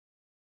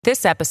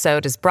This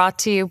episode is brought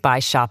to you by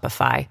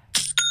Shopify.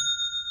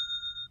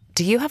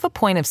 Do you have a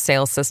point of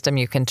sale system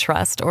you can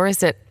trust, or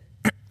is it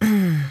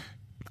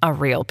a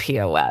real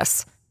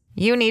POS?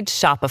 You need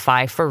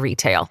Shopify for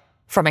retail.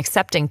 From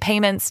accepting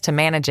payments to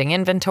managing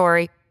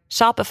inventory,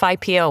 Shopify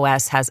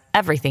POS has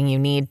everything you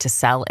need to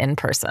sell in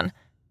person.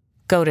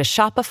 Go to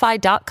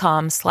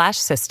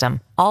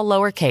shopify.com/system, all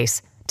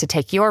lowercase, to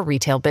take your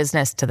retail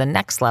business to the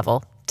next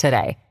level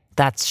today.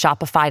 That's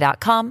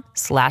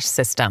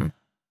shopify.com/system.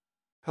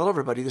 Hello,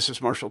 everybody. This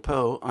is Marshall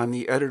Poe. I'm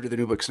the editor of the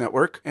New Books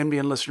Network.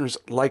 NBN listeners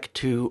like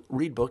to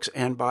read books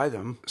and buy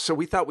them. So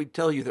we thought we'd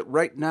tell you that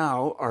right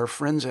now, our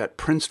friends at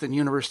Princeton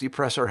University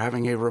Press are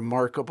having a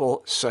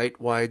remarkable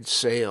site-wide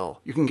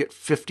sale. You can get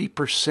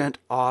 50%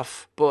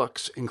 off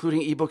books,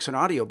 including ebooks and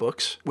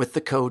audiobooks, with the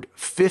code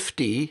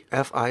 50,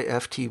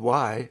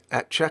 F-I-F-T-Y,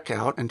 at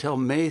checkout until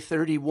May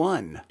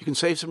 31. You can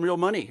save some real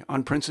money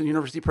on Princeton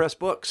University Press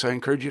books. I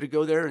encourage you to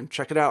go there and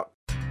check it out.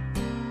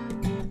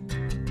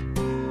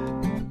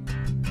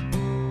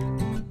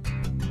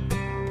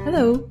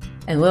 Hello,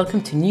 and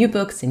welcome to New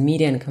Books in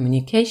Media and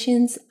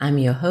Communications. I'm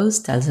your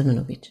host, Tal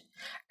Zemanovich.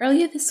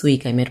 Earlier this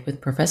week, I met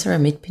with Professor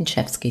Amit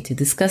Pinchevsky to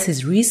discuss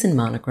his recent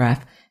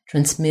monograph,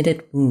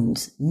 Transmitted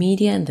Wounds,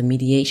 Media and the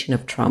Mediation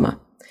of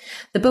Trauma.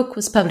 The book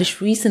was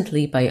published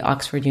recently by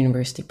Oxford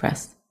University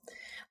Press.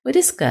 We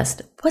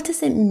discussed what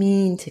does it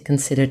mean to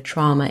consider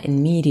trauma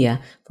in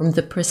media from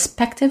the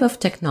perspective of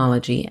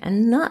technology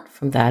and not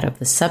from that of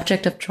the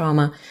subject of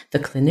trauma, the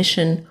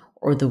clinician,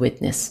 or the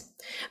witness.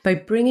 By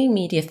bringing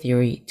media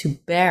theory to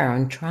bear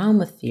on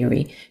trauma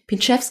theory,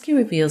 Pinchevsky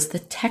reveals the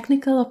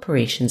technical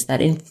operations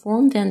that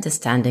inform the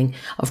understanding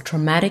of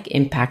traumatic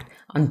impact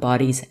on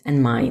bodies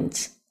and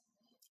minds.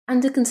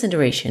 Under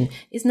consideration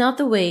is not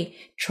the way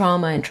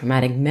trauma and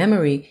traumatic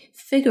memory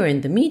figure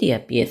in the media,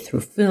 be it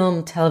through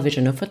film,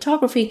 television, or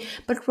photography,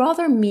 but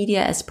rather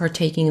media as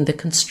partaking in the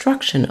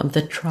construction of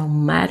the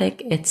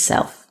traumatic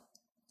itself.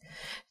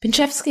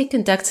 Pinchevsky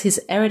conducts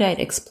his erudite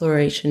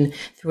exploration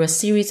through a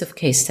series of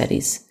case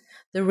studies.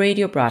 The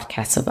radio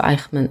broadcasts of the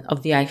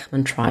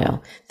Eichmann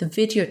trial, the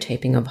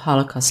videotaping of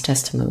Holocaust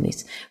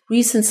testimonies,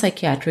 recent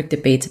psychiatric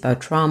debates about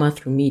trauma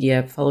through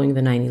media following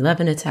the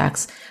 9/11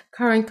 attacks,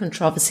 current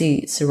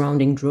controversy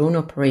surrounding drone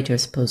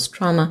operators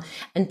post-trauma,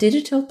 and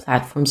digital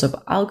platforms of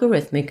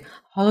algorithmic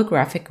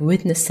holographic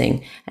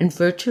witnessing and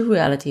virtual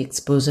reality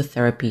exposure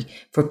therapy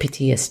for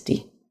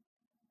PTSD.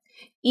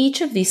 Each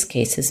of these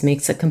cases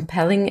makes a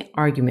compelling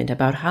argument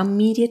about how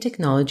media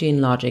technology and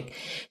logic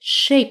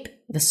shape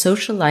the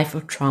social life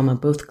of trauma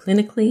both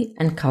clinically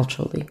and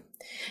culturally.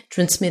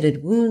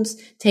 Transmitted Wounds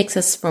takes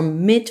us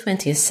from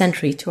mid-20th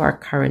century to our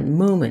current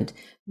moment,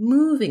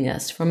 moving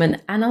us from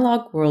an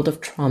analog world of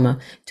trauma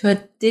to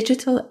a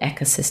digital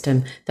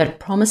ecosystem that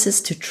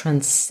promises to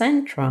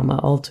transcend trauma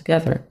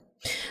altogether.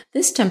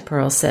 This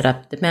temporal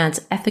setup demands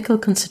ethical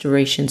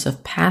considerations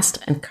of past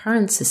and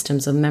current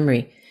systems of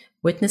memory,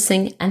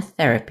 witnessing, and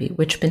therapy,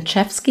 which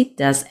Pinchevsky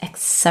does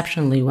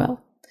exceptionally well.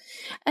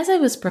 As I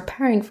was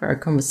preparing for our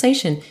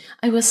conversation,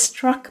 I was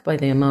struck by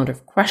the amount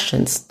of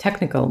questions,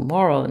 technical,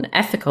 moral, and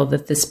ethical,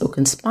 that this book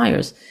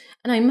inspires,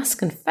 and I must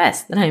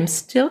confess that I am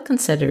still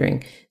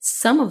considering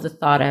some of the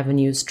thought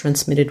avenues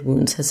Transmitted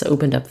Wounds has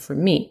opened up for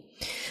me.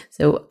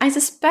 So I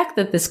suspect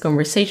that this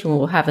conversation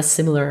will have a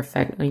similar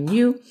effect on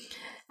you,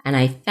 and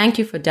I thank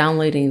you for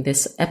downloading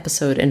this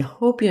episode and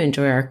hope you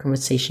enjoy our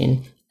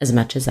conversation as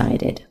much as I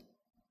did.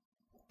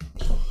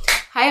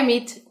 Hi,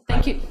 Amit.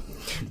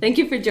 Thank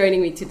you for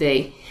joining me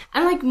today.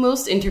 Unlike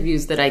most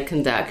interviews that I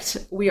conduct,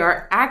 we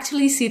are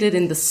actually seated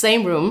in the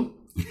same room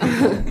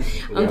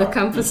on the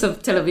campus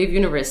of Tel Aviv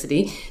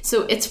University.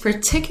 So it's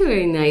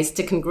particularly nice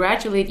to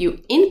congratulate you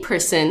in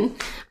person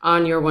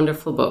on your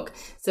wonderful book.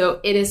 So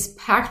it is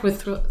packed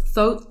with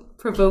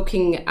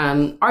thought-provoking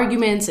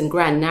arguments and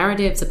grand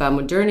narratives about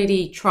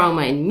modernity,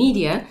 trauma, and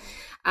media.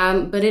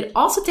 But it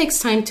also takes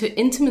time to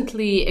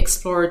intimately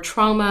explore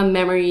trauma,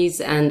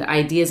 memories, and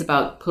ideas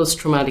about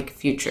post-traumatic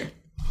future.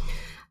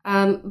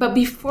 But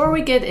before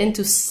we get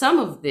into some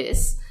of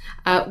this,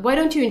 why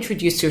don't you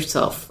introduce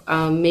yourself?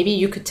 Maybe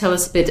you could tell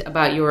us a bit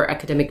about your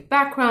academic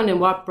background and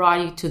what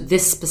brought you to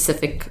this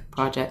specific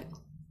project.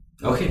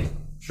 Okay,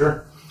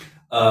 sure.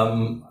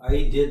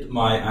 I did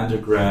my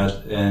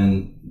undergrad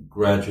and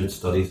graduate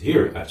studies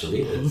here,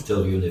 actually, at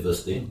Tel Aviv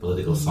University in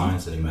political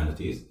science and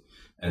humanities,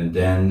 and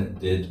then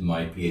did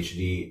my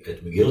PhD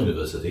at McGill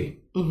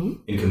University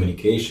in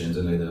communications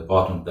in a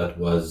department that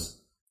was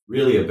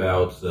really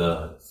about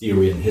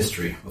theory and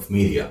history of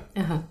media.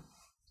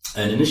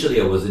 And initially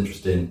I was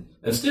interested,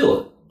 and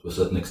still to a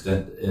certain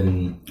extent,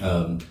 in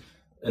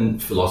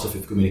philosophy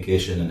of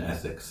communication and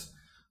ethics.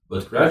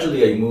 But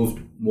gradually I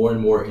moved more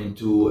and more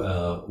into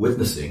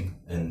witnessing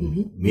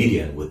and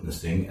media and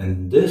witnessing.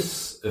 And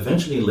this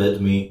eventually led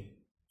me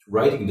to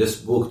writing this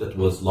book that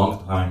was a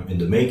long time in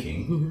the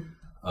making.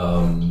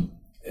 And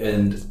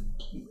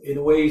in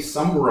a way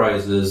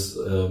summarizes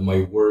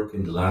my work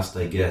in the last,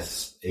 I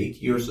guess,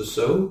 8 years or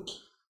so,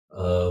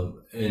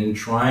 in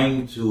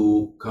trying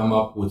to come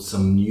up with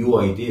some new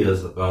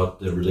ideas about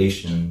the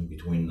relation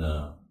between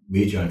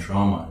media and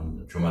trauma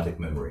traumatic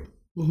memory.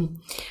 Mm-hmm.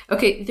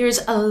 Okay, there's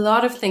a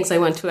lot of things I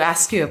want to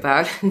ask you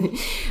about,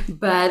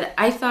 but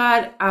I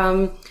thought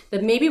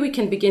that maybe we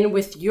can begin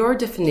with your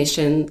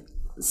definition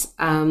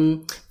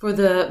for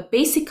the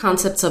basic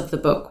concepts of the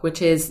book,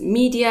 which is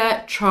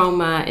media,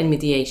 trauma, and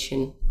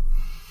mediation.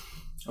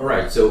 All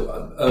right, so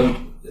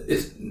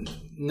it's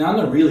none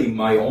are really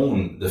my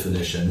own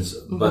definitions,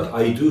 but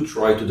I do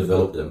try to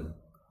develop them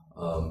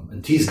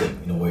and tease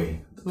them in a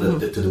way,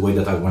 to the way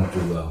that I want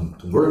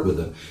to work with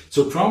them.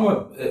 So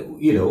trauma,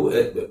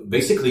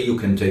 basically you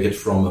can take it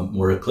from a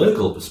more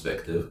clinical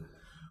perspective,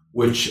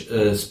 which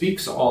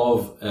speaks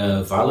of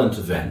a violent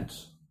event,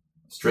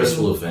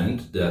 stressful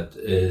event that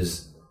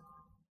is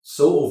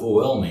so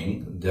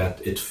overwhelming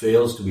that it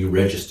fails to be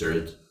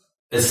registered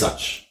as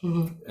such.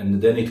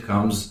 And then it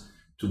comes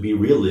to be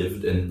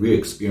relived and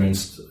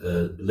re-experienced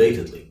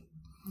belatedly.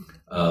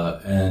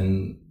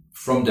 And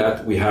from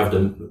that, we have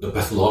the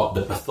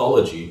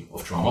pathology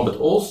of trauma, but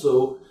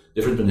also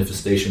different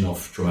manifestation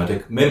of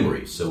traumatic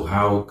memory. So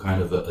how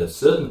kind of a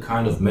certain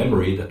kind of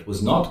memory that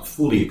was not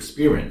fully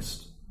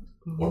experienced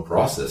or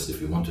processed, if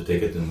you want to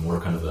take it in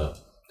more kind of a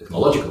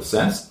technological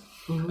sense,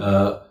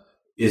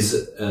 is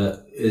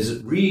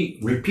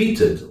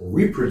repeated or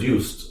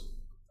reproduced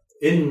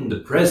in the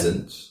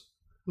present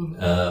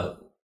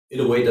in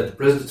a way that the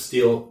present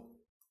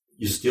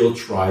you still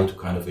try to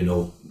kind of,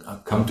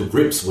 come to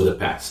grips with the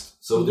past.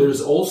 So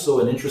there's also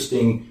an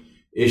interesting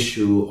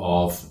issue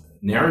of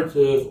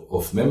narrative,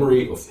 of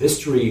memory, of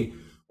history,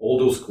 all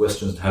those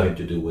questions having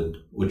to do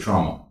with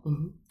trauma.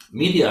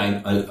 Media,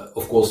 I,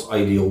 of course,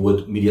 I deal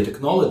with media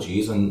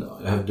technologies, and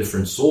I have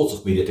different sorts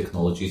of media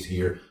technologies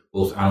here,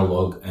 both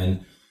analog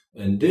and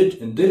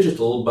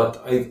digital.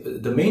 But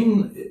the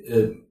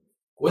main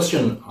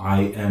question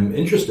I am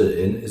interested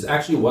in is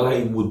actually what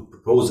I would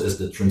propose as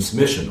the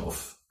transmission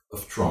of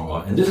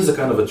trauma. And this is a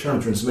kind of a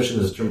term, transmission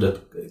is a term that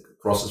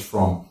crosses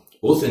from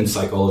both in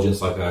psychology and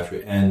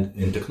psychiatry and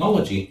in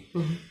technology.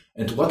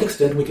 And to what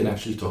extent we can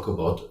actually talk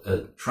about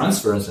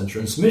transference and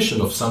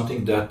transmission of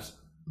something that,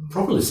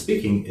 properly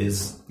speaking,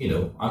 is,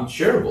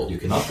 unshareable. You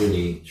cannot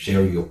really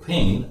share your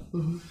pain.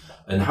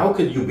 And how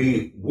can you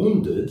be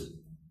wounded,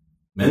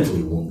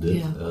 mentally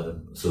wounded,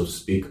 so to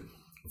speak,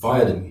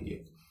 via the media?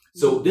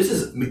 So this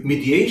is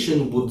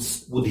mediation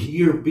would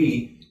here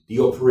be the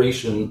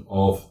operation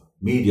of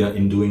media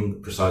in doing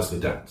precisely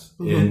that,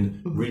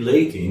 in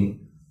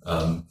relating,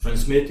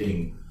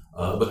 transmitting,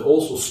 but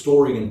also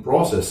storing and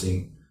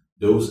processing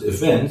those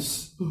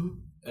events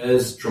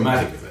as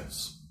traumatic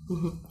events.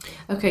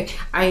 Okay,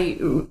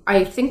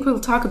 I think we'll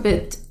talk a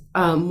bit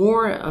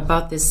more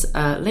about this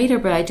later,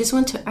 but I just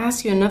want to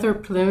ask you another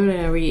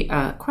preliminary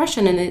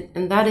question,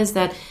 and that is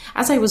that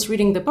as I was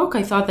reading the book,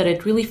 I thought that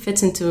it really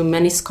fits into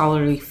many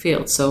scholarly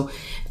fields. So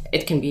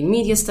it can be in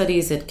media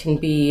studies, it can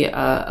be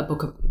a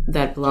book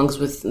that belongs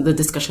with the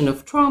discussion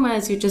of trauma,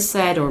 as you just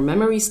said, or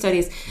memory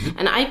studies.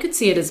 And I could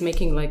see it as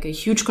making like a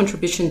huge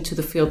contribution to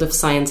the field of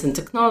science and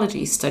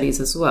technology studies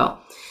as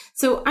well.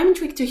 So I'm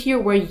intrigued to hear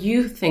where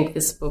you think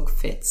this book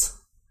fits.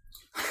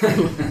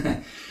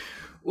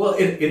 Well,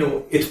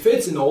 it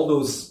fits in all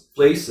those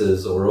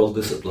places or all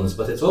disciplines,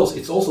 but it's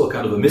also a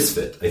kind of a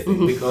misfit, I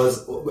think,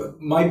 because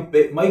my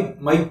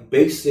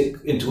basic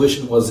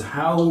intuition was,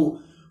 how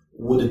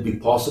would it be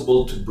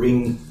possible to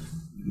bring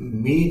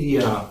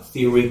media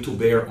theory to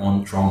bear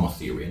on trauma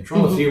theory? And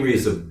trauma theory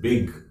is a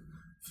big,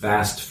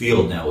 vast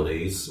field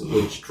nowadays,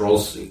 which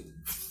draws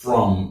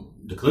from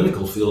the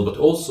clinical field, but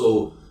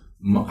also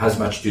has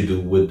much to do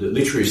with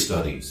literary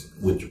studies,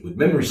 with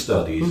memory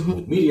studies,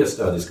 with media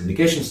studies,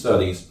 communication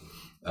studies,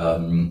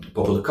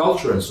 popular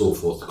culture, and so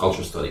forth,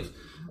 culture studies.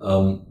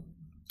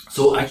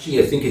 So actually,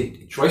 I think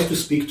it tries to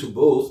speak to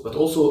both, but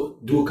also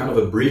do a kind of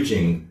a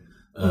bridging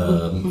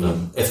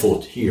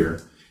effort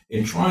here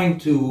in trying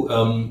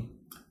to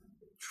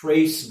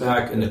trace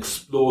back and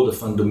explore the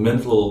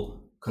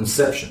fundamental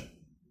conception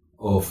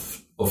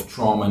of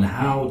trauma and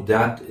how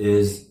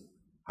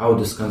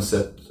this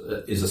concept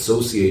is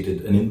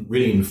associated and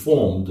really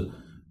informed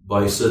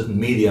by certain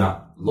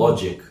media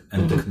logic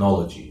and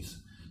technologies.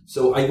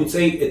 So I would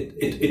say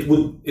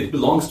it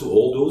belongs to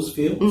all those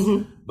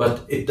fields,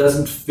 but it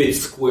doesn't fit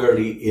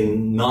squarely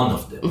in none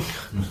of them.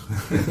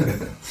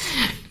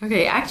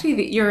 Okay,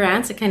 actually, your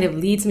answer kind of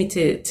leads me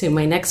to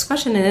my next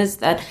question, is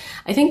that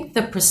I think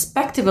the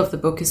perspective of the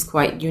book is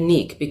quite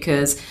unique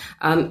because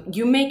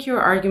you make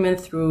your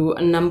argument through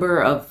a number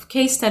of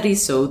case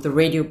studies, so the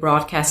radio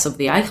broadcasts of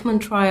the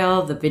Eichmann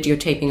trial, the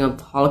videotaping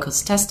of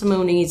Holocaust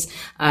testimonies,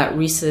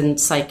 recent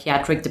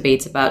psychiatric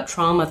debates about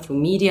trauma through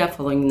media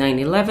following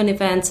 9/11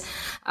 events,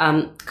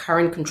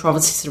 current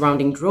controversy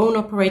surrounding drone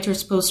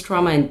operators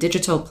post-trauma, and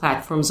digital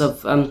platforms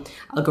of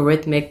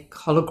algorithmic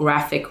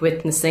holographic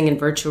witnessing and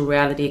virtual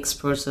reality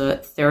exposure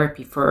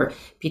therapy for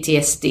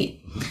PTSD.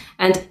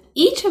 And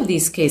each of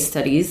these case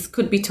studies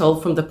could be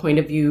told from the point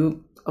of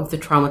view of the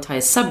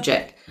traumatized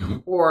subject,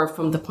 or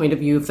from the point of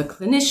view of the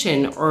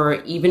clinician,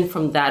 or even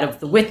from that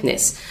of the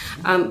witness.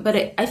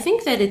 But I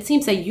think that it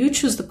seems that you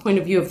choose the point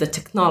of view of the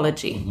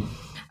technology.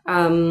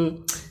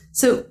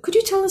 So could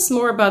you tell us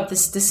more about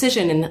this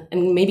decision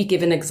and maybe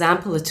give an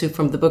example or two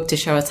from the book to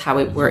show us how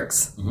it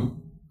works?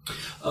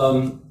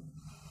 I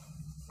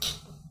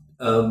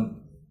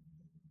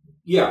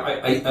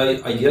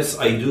guess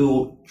I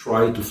do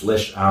try to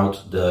flesh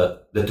out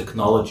the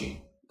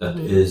technology that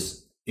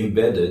is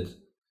embedded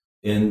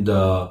in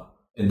the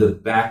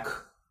back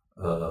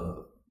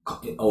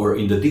or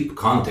in the deep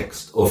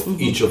context of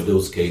each of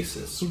those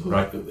cases,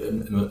 right?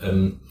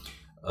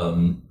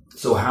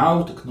 So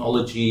how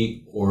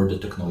technology or the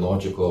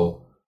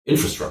technological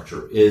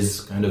infrastructure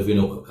is kind of,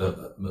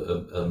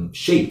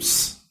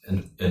 shapes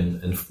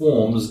and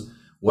forms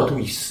what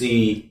we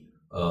see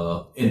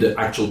in the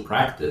actual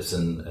practice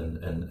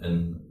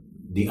and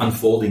the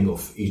unfolding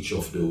of each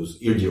of those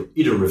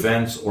either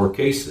events or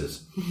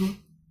cases.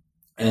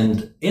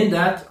 And in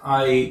that,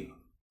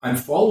 I'm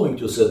following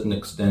to a certain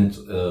extent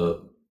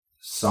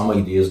some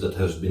ideas that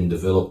have been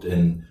developed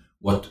in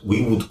what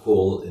we would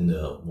call in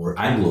the more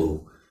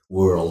Anglo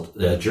world,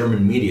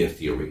 German media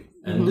theory.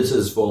 And this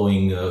is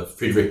following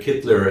Friedrich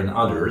Kittler and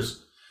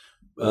others.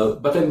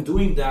 But I'm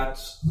doing that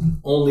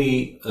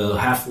only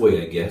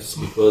halfway, I guess,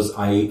 because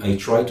I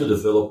try to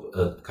develop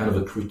a kind of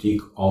a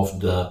critique of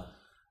the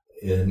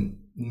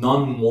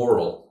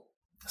non-moral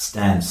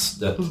stance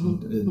that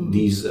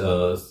these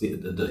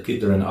the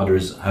Kittler and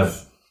others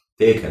have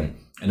taken.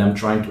 And I'm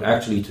trying to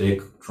actually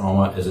take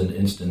trauma as an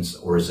instance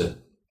or as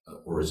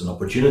an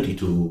opportunity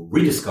to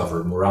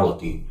rediscover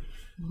morality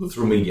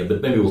through media,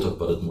 but maybe we'll talk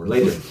about it more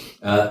later.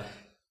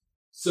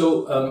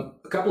 So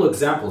a couple of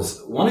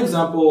examples. One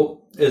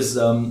example is,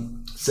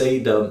 say,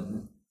 the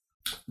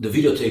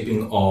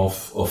videotaping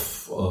of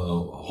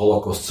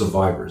Holocaust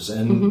survivors.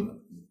 And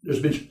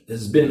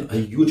there's been a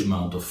huge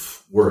amount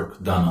of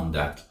work done on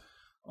that,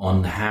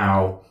 on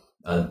how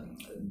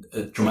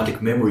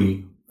traumatic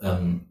memory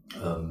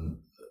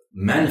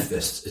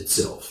manifests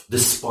itself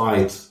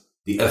despite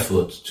the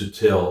effort to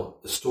tell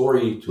a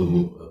story,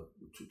 to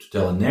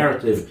tell a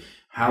narrative,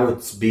 how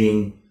it's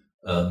being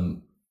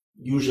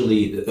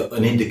usually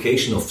an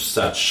indication of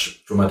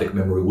such traumatic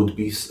memory would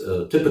be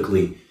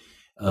typically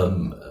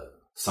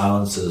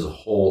silences,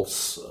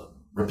 halts,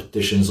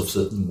 repetitions of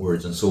certain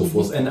words and so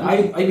forth. And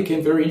I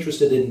became very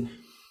interested in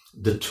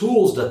the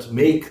tools that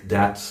make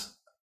that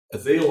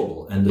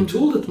available. And the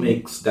tool that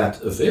makes that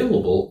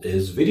available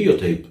is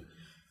videotape.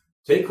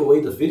 Take away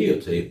the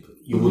videotape,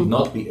 you would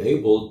not be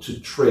able to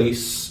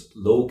trace,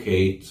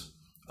 locate,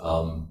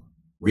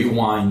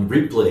 rewind,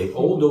 replay,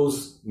 all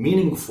those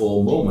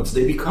meaningful moments.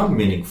 They become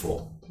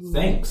meaningful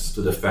thanks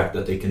to the fact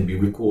that they can be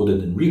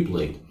recorded and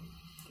replayed.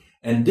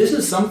 And this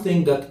is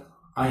something that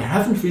I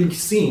haven't really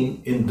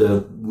seen in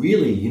the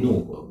really,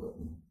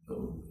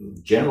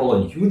 general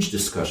and huge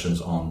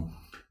discussions on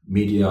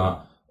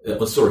media,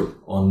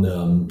 on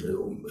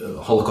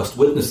Holocaust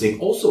witnessing,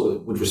 also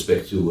with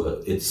respect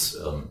to its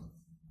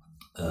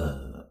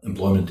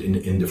employment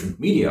in different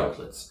media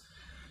outlets.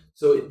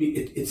 So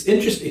it's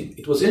interesting.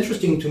 It was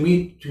interesting to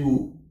me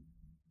to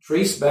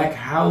trace back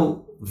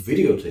how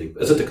videotape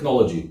as a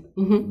technology,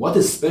 what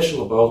is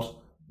special about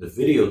the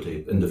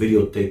videotape and the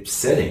videotape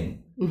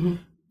setting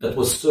that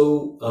was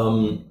so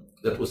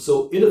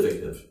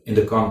innovative in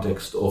the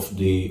context of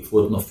the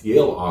Fulton of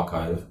Yale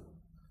archive,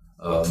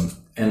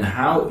 and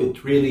how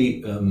it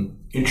really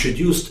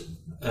introduced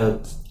a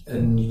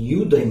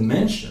new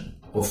dimension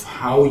of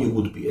how you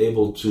would be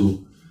able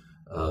to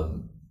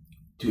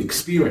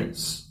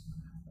experience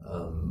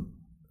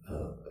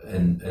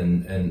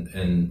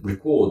and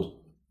record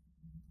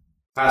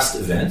past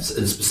events,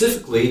 and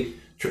specifically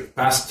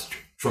past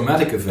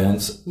traumatic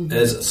events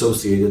as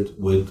associated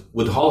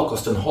with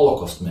Holocaust and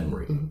Holocaust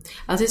memory.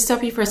 I'll just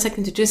stop you for a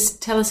second to just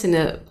tell us in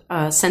a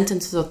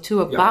sentence or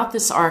two about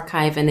this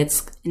archive and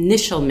its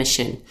initial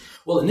mission.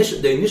 Well,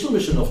 the initial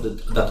mission of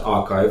that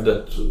archive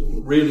that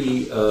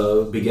really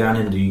began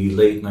in the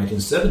late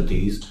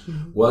 1970s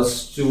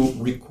was to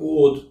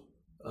record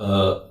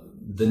the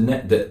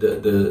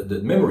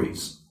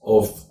memories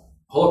of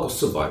Holocaust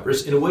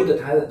survivors in a way that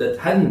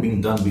hadn't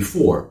been done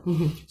before.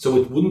 So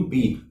it wouldn't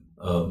be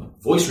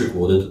voice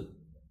recorded,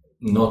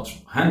 not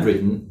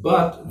handwritten,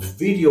 but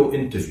video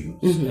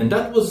interviews. And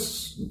that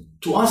was,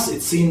 to us,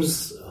 it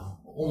seems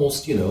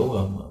almost,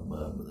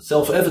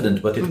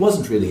 self-evident, but it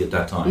wasn't really at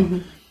that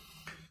time.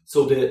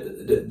 So the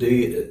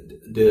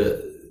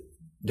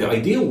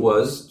idea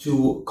was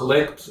to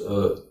collect.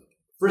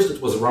 First,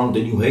 it was around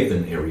the New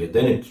Haven area.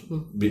 Then it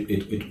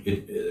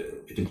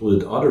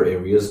included other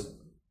areas,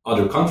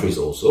 other countries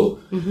also.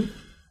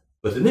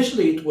 But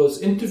initially, it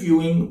was interview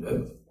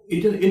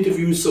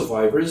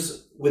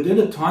survivors within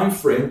a time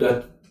frame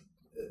that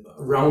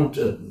around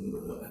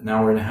an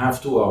hour and a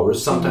half, 2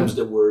 hours. Sometimes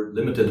they were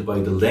limited by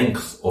the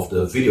length of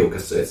the video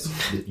cassettes,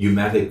 the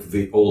pneumatic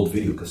old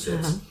video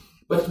cassettes.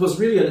 But it was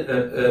really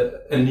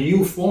a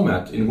new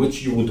format in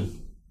which you would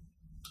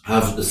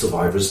have the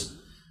survivors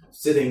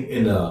sitting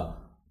in a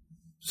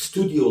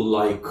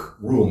studio-like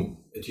room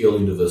at Yale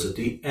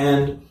University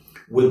and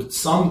with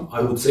some,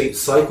 I would say,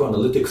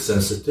 psychoanalytic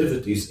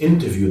sensitivities,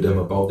 interview them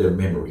about their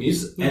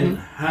memories and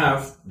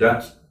have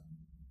that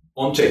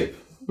on tape,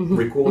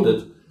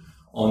 recorded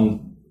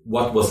on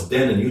what was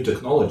then a new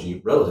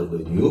technology,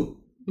 relatively new,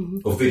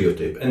 of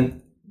videotape.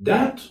 And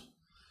that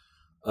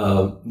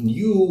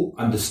new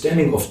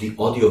understanding of the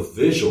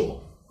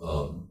audiovisual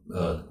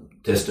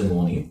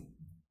testimony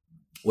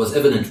was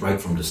evident right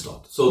from the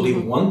start. So they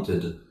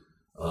wanted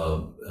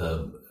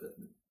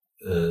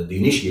the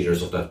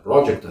initiators of that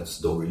project, that's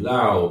Dori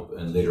Laub,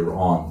 and later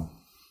on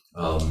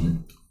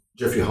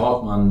Jeffrey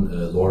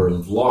Hartman,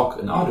 Lauren Vlock,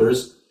 and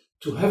others,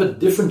 to have a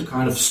different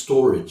kind of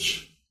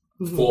storage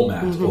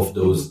format of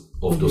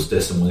those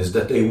testimonies,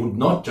 that they would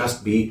not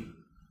just be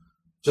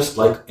just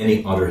like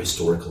any other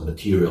historical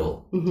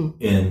material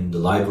in the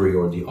library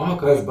or the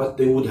archive, but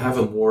they would have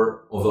a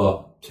more of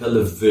a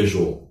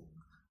televisual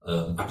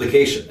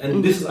application.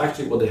 And this is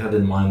actually what they had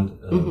in mind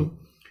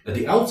at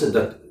the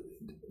outset,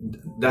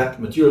 that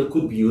material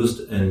could be used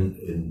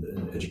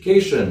in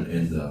education,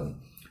 in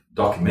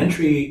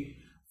documentary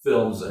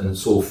films, and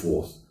so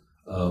forth.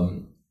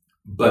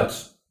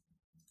 But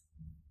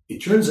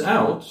it turns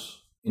out,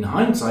 in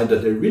hindsight,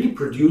 that they really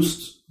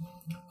produced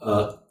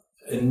a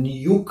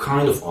new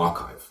kind of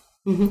archive.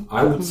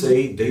 I would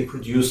say they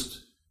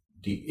produced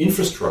the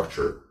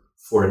infrastructure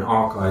for an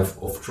archive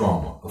of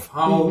trauma, of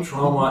how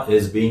trauma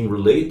is being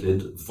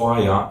related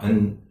via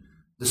and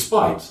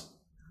despite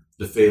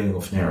the failing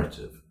of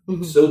narrative.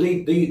 So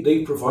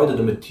they provided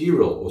a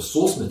material or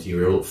source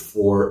material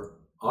for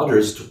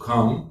others to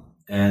come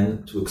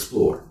and to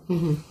explore.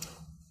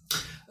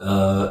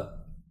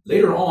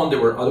 Later on,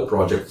 there were other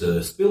projects,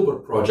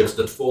 Spielberg projects,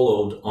 that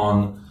followed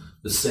on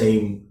the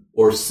same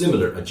or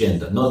similar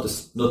agenda, not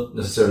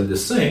necessarily the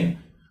same.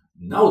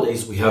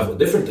 Nowadays, we have a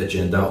different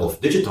agenda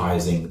of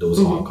digitizing those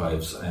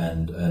archives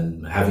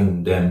and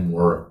having them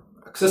more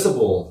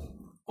accessible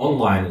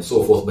online and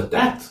so forth. But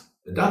at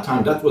that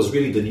time, that was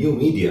really the new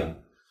media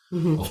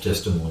of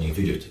testimony,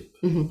 videotape.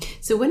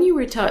 So when you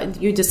were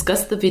you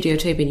discussed the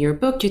videotape in your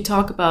book, you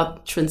talk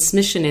about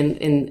transmission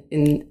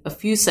in a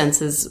few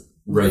senses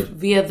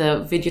via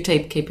the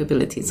videotape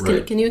capabilities.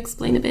 Can you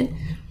explain a bit?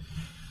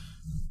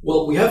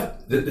 Well, we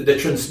have the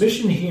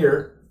transmission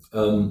here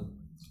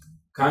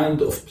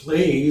kind of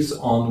plays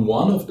on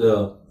one of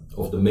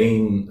the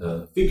main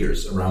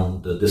figures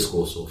around the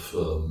discourse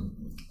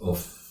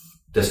of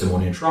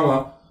testimony and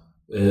trauma,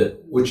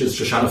 which is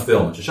Shoshana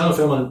Feldman. Shoshana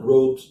Feldman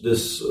wrote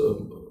this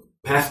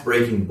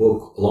path-breaking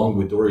book along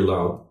with Dori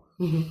Laub,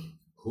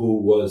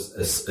 who was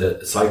a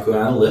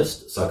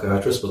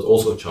psychiatrist, but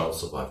also a child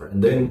survivor.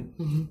 And then,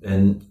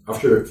 and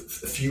after a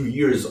few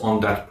years on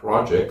that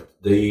project,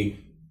 they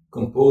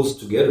composed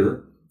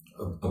together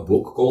a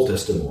book called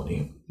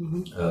Testimony,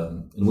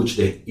 in which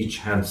they each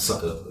had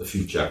a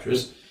few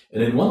chapters.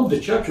 And in one of the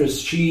chapters,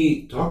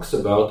 she talks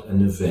about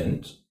an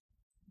event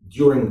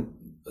during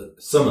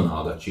a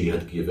seminar that she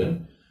had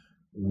given,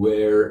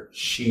 where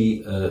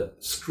she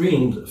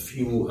screened a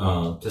few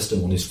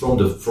testimonies from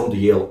the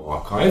Yale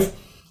archive.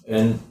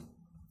 And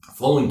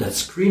following that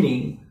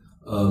screening,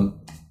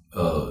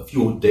 a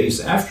few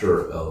days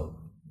after,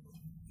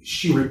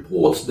 she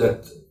reports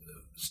that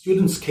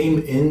students came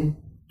in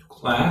to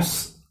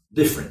class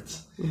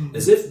different,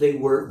 as if they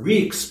were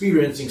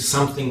re-experiencing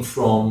something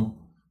from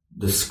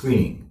the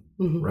screening,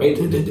 right?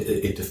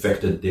 It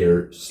affected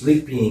their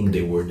sleeping.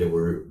 They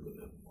were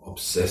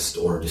obsessed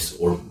or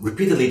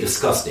repeatedly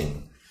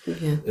discussing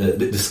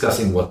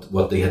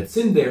what they had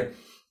seen there.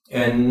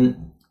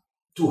 And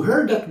to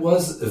her, that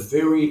was a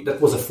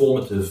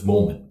formative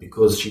moment,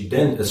 because she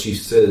then, as she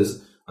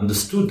says,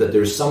 understood that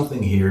there's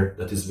something here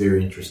that is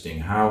very interesting,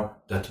 how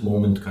that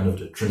moment kind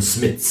of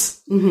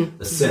transmits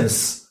a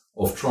sense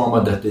of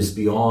trauma that is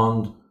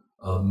beyond,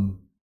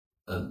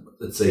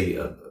 let's say,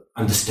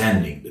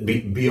 understanding,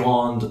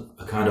 beyond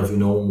a kind of,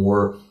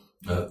 more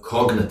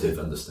cognitive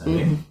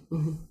understanding.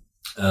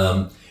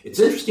 It's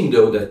interesting,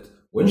 though, that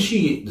when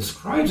she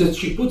describes it,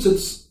 she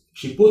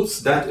puts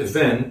that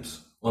event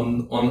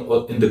on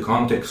in the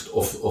context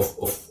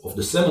of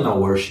the seminar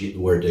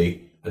where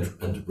they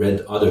had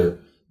read other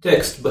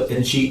texts,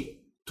 and she,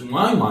 to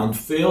my mind,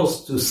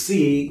 fails to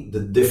see the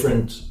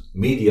different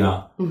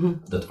media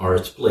that are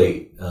at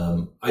play.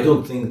 I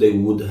don't think they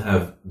would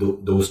have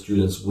those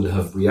students would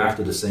have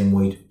reacted the same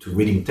way to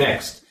reading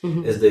text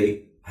as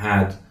they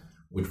had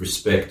with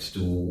respect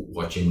to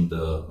watching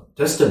the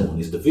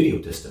testimonies, the video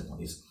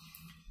testimonies.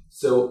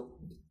 So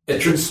a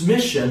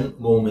transmission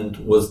moment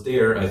was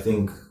there, I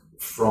think,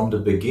 from the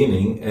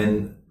beginning,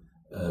 and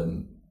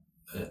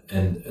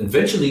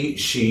eventually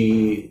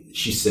she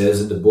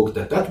says in the book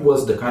that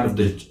was the kind of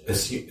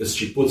as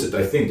she puts it,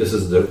 I think this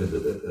is the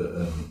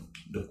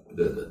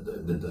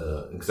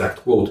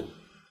exact quote,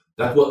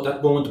 that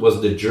moment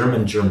was the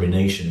German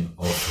germination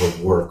of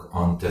her work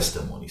on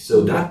testimony.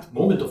 So that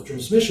moment of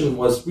transmission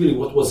was really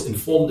what was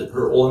informed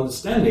her whole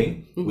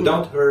understanding,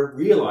 without her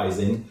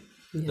realizing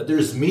that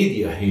there's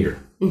media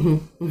here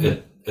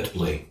at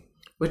play.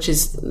 Which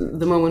is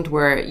the moment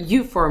where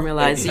you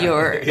formalize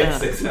your...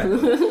 Yes,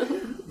 exactly.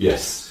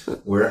 Yes,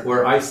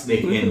 where I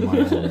sneak in my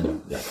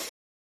own... Yeah.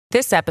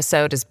 This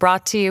episode is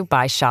brought to you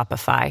by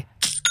Shopify.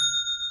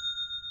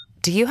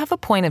 Do you have a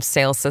point of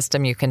sale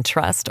system you can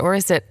trust, or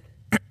is it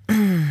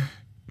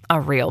a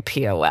real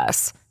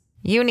POS.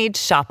 You need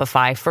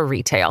Shopify for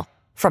retail.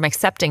 From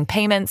accepting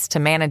payments to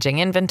managing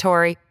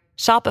inventory,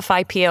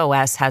 Shopify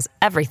POS has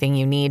everything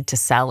you need to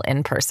sell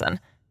in person.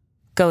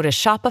 Go to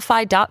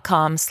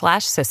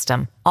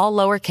shopify.com/system, all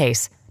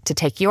lowercase, to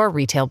take your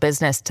retail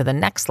business to the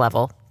next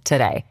level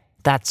today.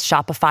 That's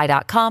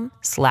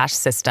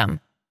shopify.com/system.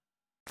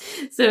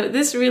 So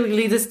this really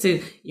leads us to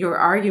your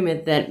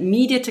argument that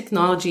media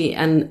technology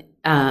and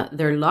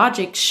their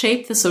logic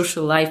shape the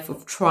social life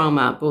of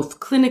trauma,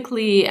 both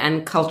clinically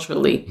and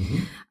culturally.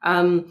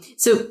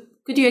 So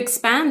could you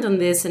expand on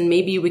this, and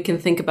maybe we can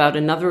think about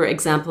another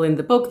example in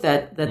the book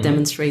that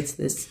demonstrates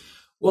this?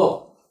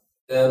 Well,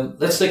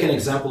 let's take an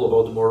example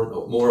about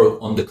more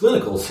on the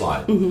clinical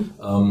side.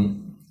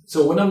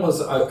 So when I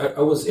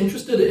was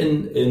interested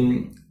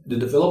in the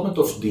development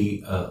of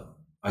the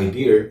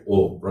idea,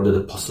 or rather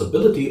the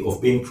possibility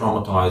of being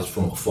traumatized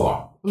from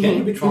afar. Can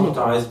you be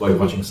traumatized by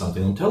watching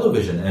something on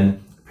television? And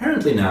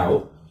apparently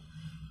now,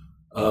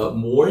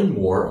 more and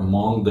more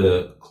among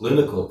the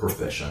clinical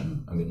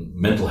profession,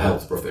 mental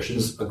health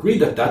professions, agree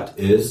that that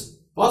is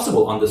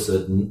possible under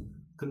certain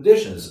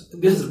conditions.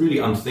 This is really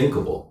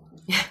unthinkable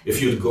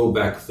if you'd go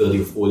back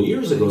 30 or 40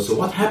 years ago. So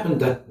what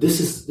happened that this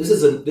is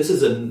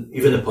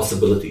even a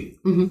possibility?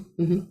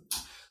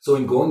 So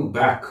in going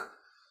back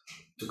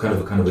to kind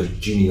of a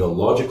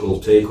genealogical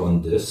take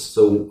on this,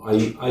 so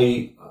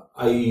I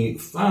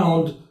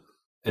found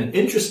an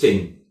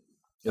interesting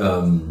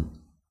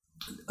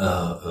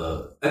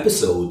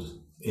episode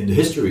in the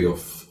history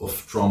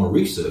of trauma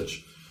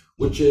research,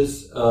 which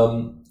is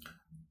a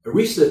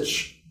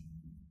research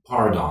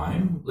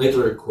paradigm,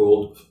 later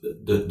called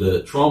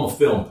the trauma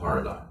film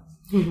paradigm,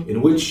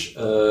 in which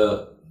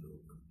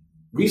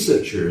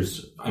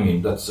researchers,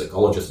 that's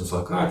psychologists and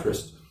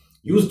psychiatrists,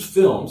 used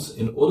films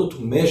in order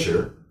to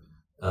measure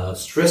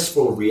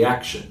stressful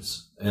reactions,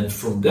 and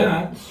from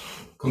that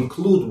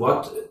conclude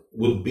what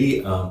would be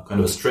kind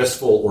of a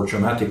stressful or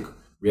traumatic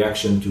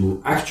reaction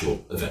to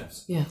actual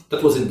events.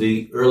 That was in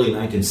the early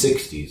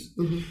 1960s.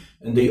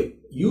 And they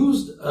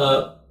used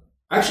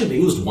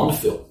one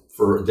film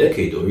for a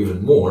decade or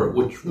even more,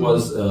 which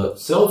was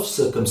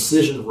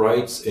self-circumcision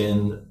rites in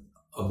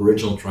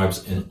Aboriginal tribes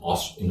in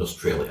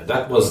Australia.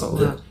 That was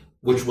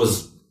which was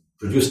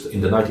produced in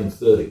the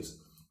 1930s.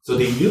 So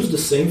they used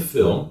the same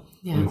film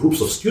in groups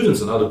of students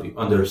and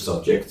other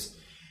subjects,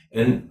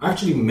 and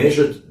actually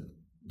measured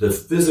the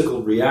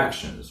physical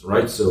reactions,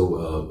 right? So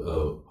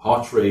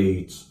heart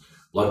rate,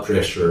 blood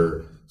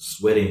pressure,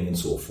 sweating, and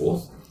so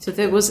forth. So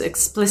there was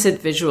explicit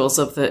visuals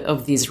of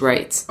these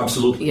rites.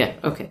 Absolutely. Yeah.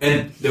 Okay.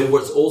 And there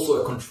was also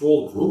a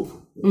control group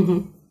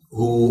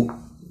who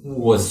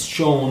was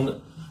shown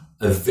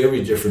a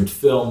very different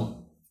film,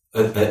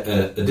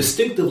 a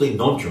distinctively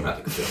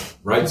non-traumatic film,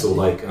 right? So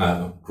like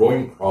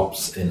growing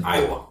crops in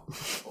Iowa,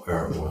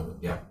 or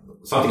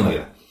something like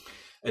that.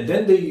 And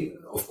then they,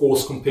 of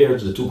course, compared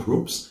the two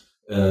groups,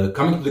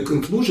 coming to the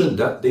conclusion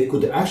that they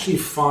could actually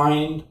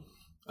find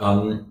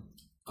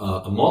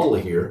a model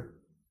here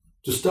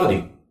to study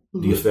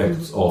the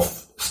effects of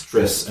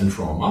stress and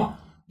trauma.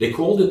 They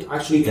called it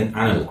actually an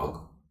analog.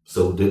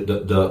 So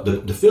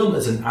the film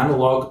is an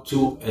analog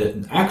to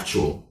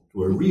a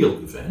real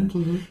event,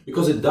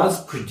 because it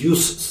does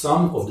produce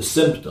some of the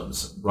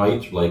symptoms,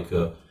 right? Like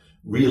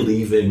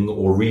reliving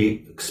or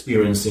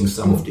re-experiencing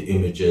some of the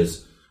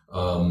images.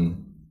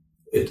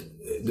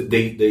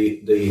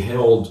 They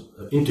held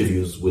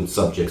interviews with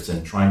subjects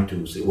and trying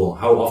to say, well,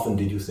 how often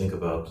did you think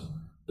about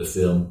the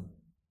film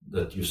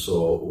that you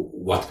saw?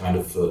 What kind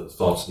of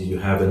thoughts did you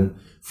have? And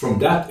from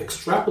that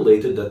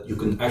extrapolated that you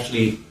can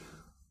actually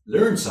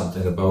learn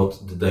something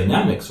about the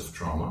dynamics of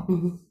trauma.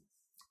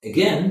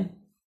 Again,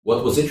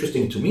 what was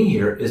interesting to me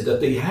here is that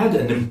they had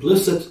an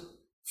implicit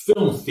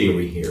film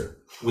theory here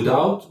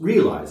without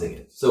realizing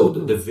it. So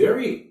the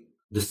very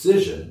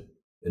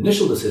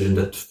initial decision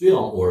that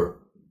film, or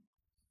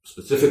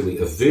specifically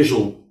a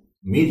visual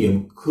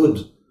medium,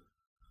 could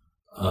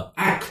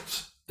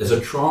act as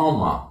a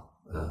trauma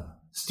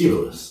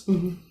stimulus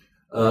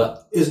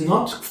is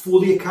not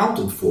fully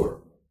accounted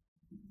for.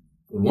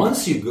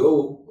 Once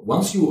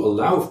you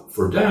allow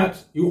for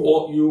that, you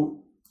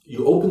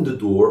open the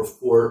door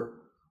for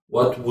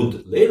what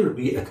would later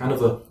be a kind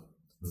of a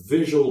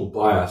visual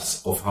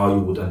bias of how you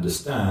would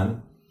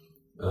understand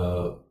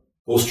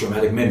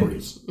post-traumatic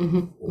memories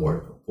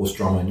or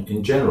post-trauma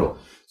in general.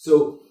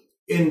 So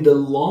in the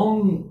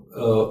long,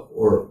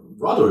 or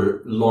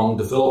rather long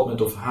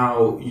development of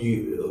how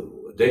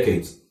you,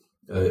 decades,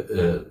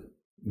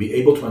 be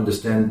able to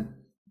understand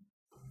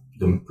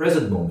the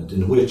present moment,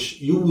 in which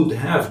you would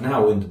have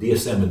now in the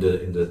DSM, in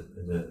the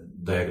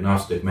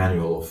diagnostic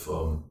manual of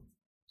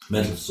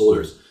mental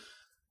disorders,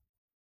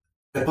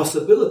 a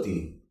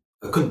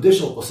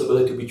conditional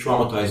possibility to be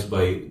traumatized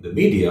by the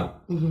media,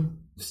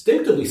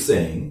 distinctively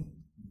saying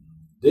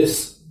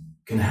this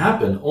can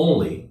happen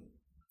only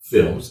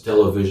films,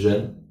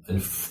 television,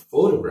 and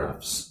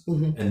photographs.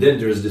 And then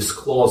there's this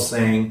clause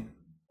saying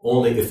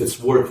only if it's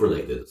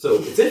work-related. So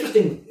it's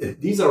interesting.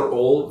 These are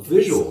all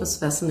visual. That's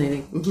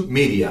fascinating.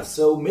 Media.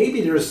 So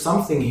maybe there is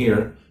something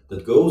here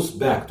that goes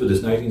back to the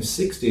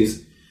 1960s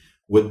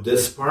with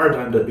this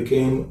paradigm that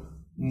became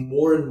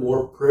more and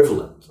more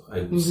prevalent,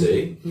 I would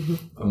say,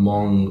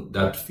 among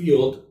that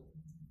field.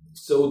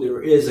 So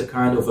there is a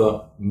kind of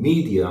a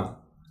media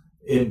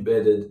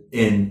embedded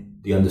in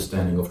the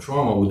understanding of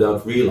trauma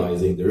without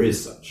realizing there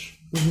is such.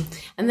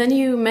 And then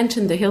you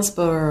mentioned the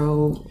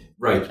Hillsborough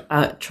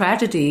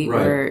tragedy,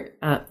 where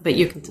but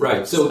you can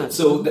So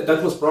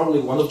that was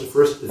probably one of the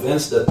first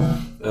events that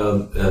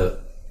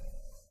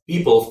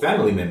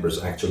family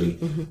members actually,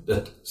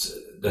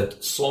 that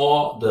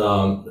saw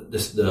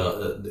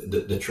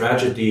the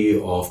tragedy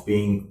of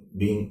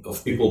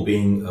people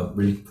being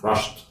really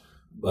crushed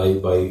by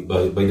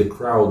the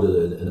crowd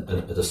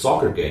at a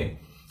soccer game.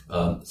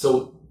 So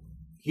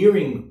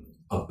hearing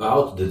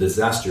about the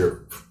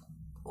disaster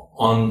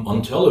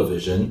on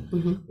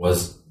television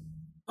was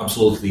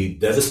absolutely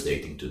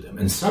devastating to them,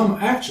 and some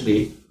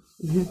actually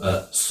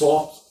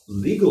sought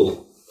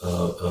legal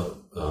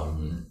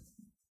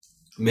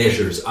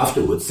measures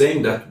afterwards,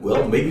 saying that,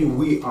 well, maybe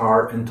we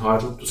are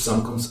entitled to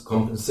some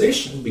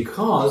compensation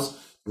because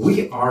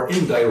we are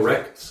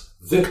indirect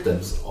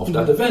victims of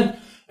that event.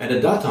 And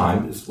at that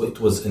time, it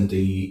was in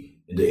the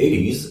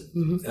 80s,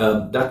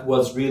 that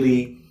was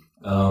really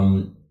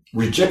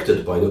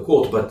rejected by the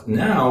court. But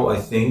now I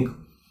think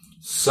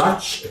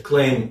such a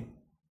claim,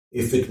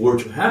 if it were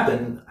to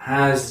happen,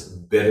 has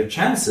better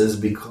chances,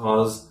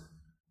 because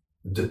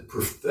the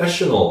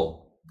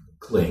professional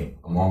claim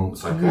among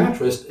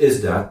psychiatrists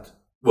is that,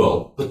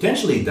 well,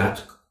 potentially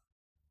that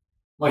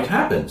might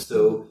happen.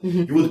 So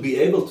you would be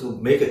able to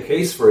make a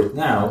case for it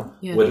now,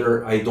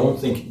 whether I don't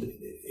think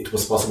it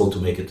was possible to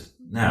make it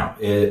now,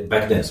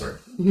 back then, sorry.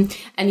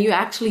 And you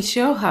actually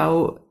show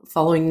how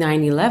following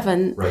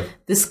 9/11,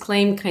 this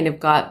claim kind of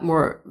got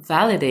more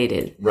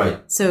validated.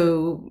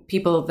 So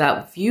people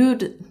that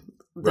viewed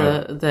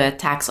the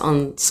attacks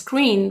on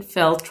screen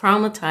felt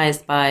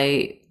traumatized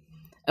by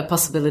a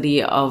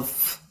possibility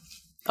of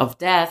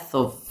death,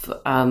 of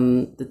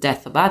the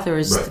death of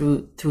others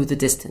through the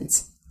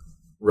distance.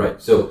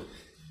 So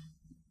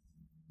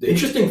the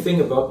interesting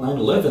thing about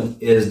 9/11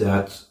 is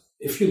that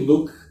if you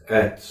look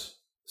at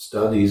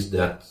studies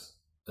that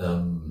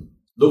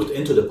looked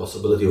into the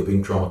possibility of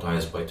being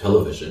traumatized by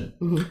television,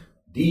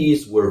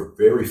 these were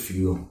very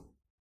few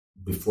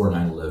before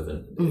 9/11.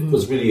 It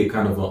was really a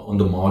kind of on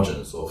the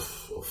margins of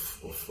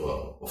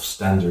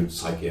standard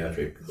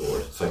psychiatric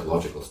or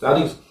psychological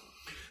studies.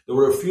 There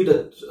were a few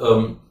that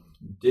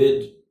did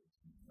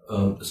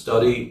a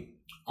study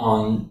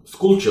on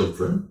school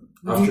children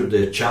after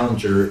the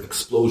Challenger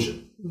explosion,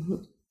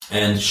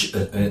 and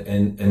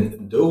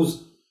those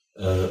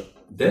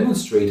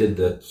demonstrated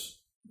that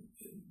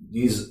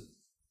these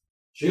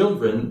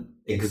children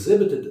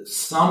exhibited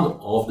some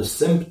of the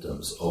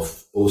symptoms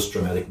of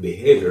post-traumatic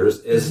behaviors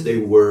as they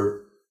were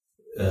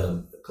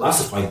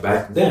classified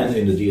back then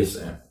in the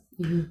DSM.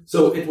 So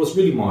it was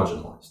really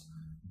marginalized.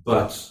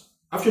 But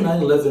after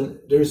 9/11,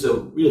 there's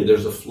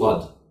a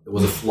flood. There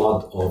was a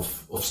flood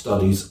of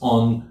studies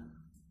on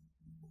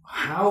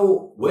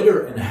whether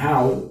and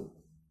how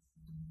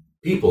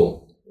people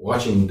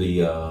watching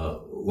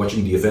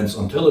the events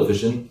on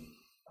television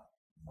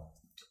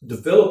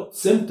develop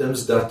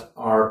symptoms that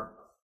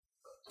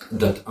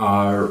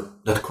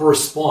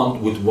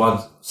correspond with what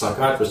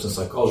psychiatrists and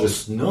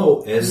psychologists know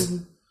as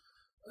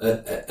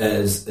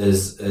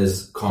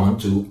common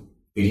to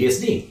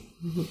PTSD.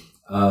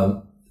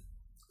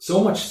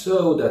 So much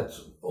so that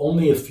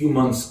only a few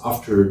months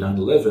after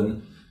 9/11,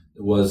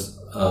 there was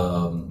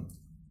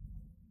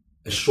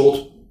a short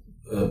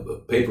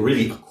paper,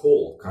 really a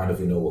call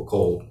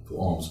to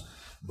arms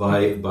by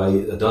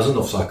a dozen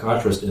of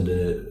psychiatrists in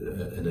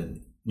the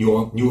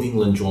New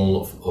England Journal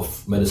of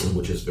Medicine,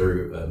 which is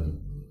very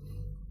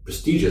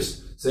prestigious,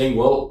 saying,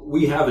 well,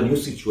 we have a new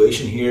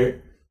situation here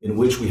in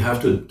which we have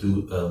to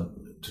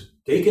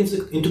take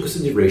into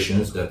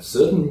considerations that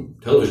certain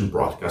television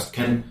broadcasts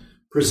can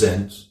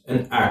present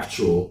an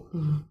actual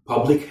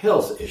public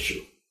health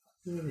issue,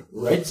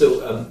 right? So,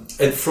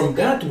 and from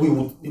that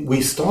we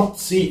start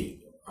see.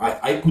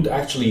 I could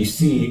actually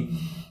see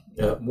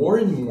more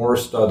and more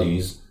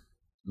studies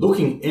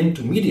looking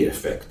into media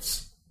effects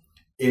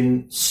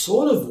in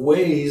sort of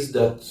ways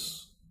that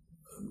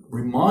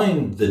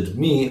reminded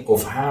me of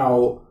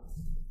how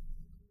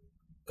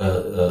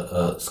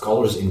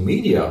scholars in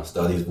media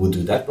studies would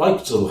do that, right?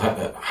 So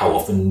how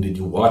often did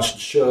you watch the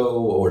show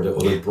or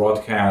the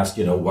broadcast?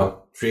 What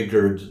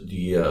triggered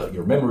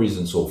your memories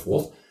and so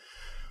forth.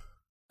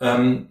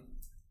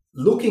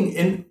 Looking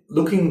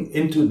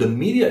into the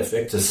media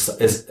effects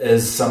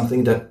as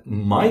something that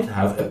might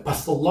have a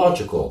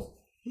pathological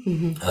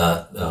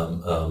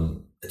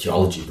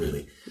etiology,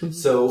 really.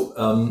 So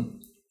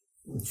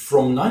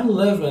from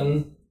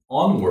 9/11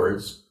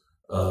 onwards,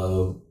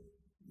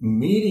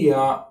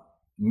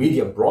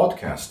 media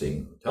broadcasting,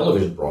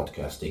 television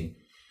broadcasting,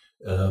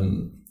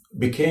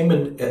 became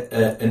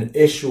an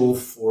issue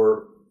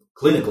for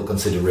clinical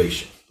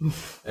consideration,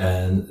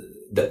 and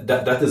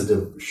that is the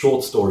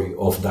short story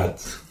of that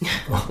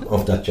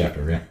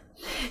chapter. Yeah.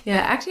 Yeah,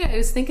 actually, I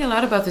was thinking a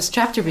lot about this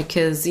chapter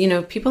because,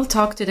 people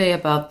talk today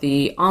about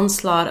the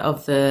onslaught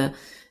of the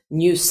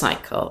news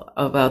cycle,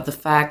 about the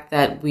fact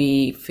that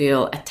we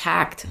feel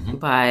attacked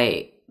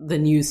by the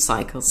news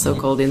cycle,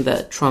 so-called in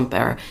the Trump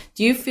era.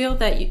 Do you feel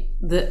that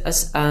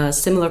a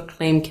similar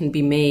claim can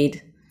be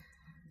made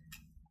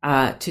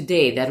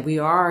today, that we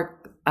are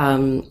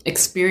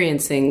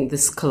experiencing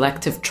this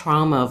collective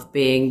trauma of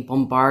being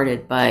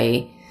bombarded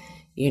by,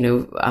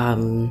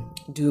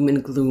 doom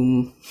and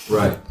gloom?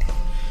 Right.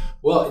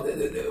 Well,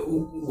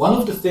 one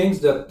of the things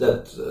that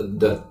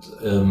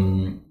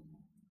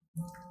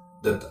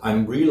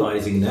I'm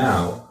realizing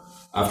now,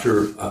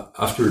 after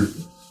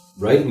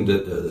writing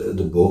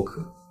the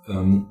book,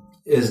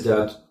 is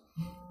that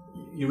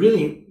you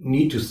really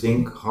need to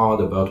think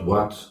hard about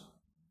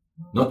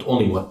not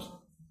only what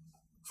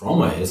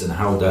trauma is and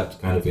how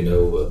that kind of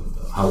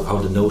how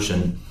the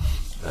notion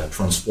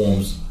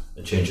transforms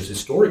and changes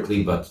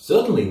historically, but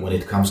certainly when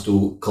it comes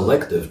to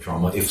collective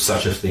trauma, if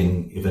such a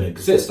thing even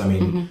exists. I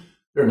mean,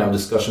 there are now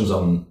discussions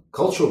on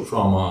cultural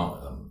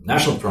trauma,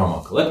 national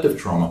trauma, collective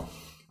trauma.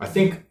 I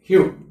think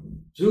here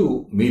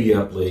too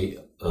media play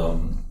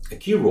a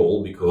key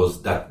role,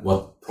 because that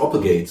what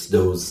propagates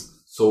those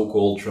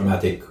so-called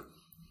traumatic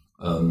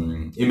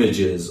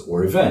images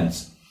or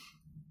events.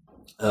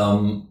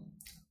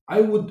 I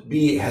would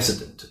be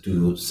hesitant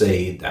to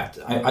say that.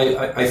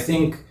 I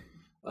think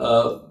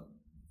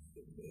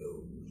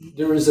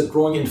there is a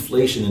growing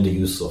inflation in the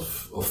use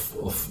of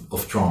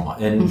trauma,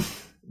 and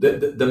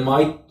there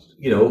might,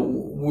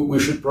 we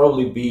should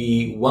probably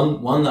be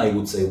one. I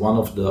would say one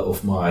of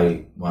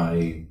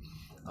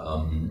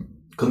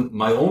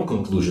my own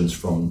conclusions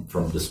from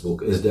this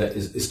book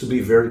is to be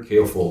very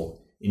careful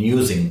in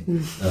using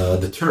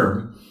the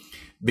term,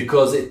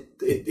 because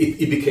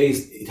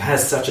it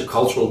has such a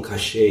cultural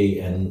cachet,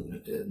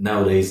 and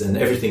nowadays, and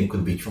everything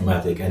could be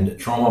traumatic, and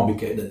trauma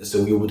became,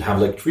 so you would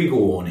have like trigger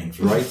warnings,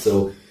 right?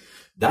 So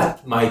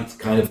that might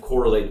kind of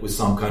correlate with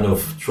some kind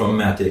of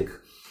traumatic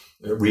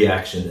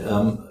reaction.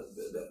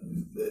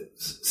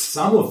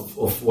 Some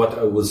of what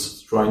I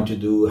was trying to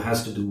do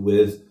has to do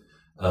with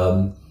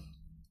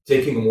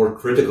taking a more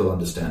critical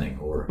understanding,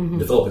 or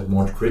developing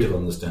more critical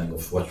understanding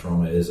of what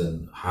trauma is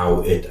and how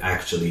it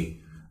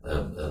actually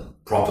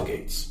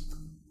propagates.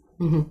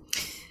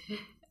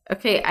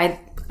 Okay, I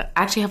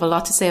actually have a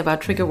lot to say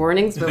about trigger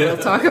warnings, but we'll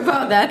talk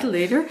about that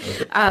later.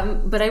 Okay.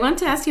 But I want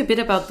to ask you a bit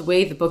about the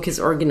way the book is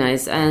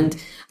organized. And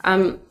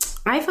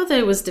I felt that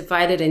it was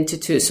divided into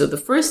two. So the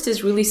first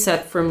is really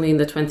set firmly in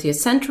the 20th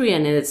century,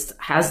 and it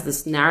has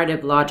this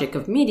narrative logic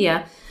of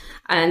media.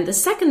 And the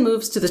second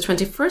moves to the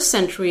 21st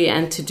century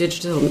and to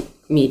digital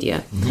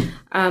media.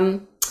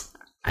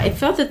 I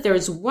felt that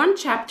there's one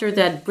chapter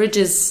that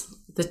bridges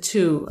the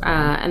two,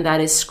 and that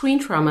is screen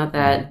trauma,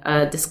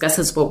 that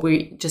discusses what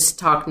we just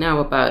talked now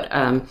about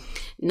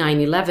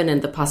 9/11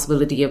 and the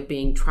possibility of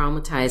being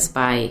traumatized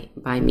by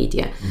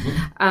media.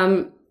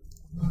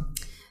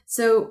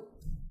 So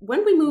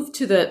when we move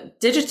to the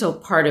digital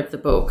part of the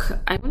book,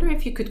 I wonder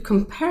if you could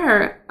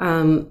compare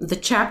the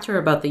chapter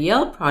about the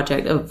Yale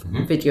project of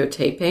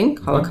videotaping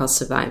Holocaust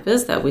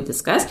survivors that we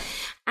discussed,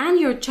 and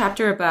your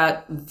chapter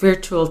about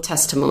virtual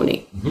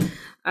testimony.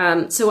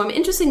 So I'm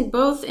interested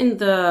both in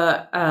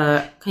the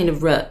kind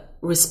of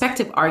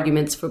respective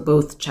arguments for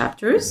both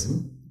chapters,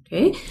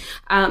 okay,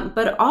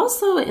 but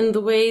also in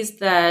the ways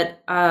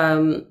that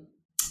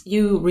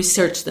you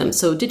research them.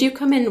 So did you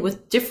come in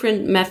with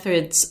different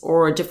methods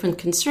or different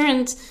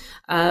concerns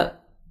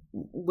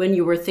when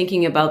you were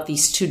thinking about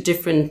these two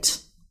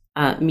different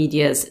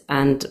medias,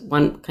 and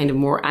one kind of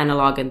more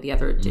analog and the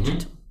other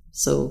digital?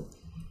 So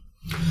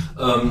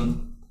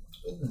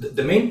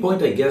the main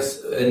point, I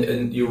guess,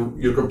 and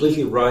you're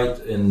completely right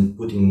in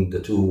putting the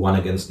two one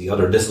against the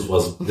other. This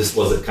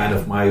was a kind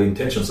of my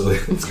intention, so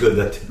it's good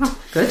that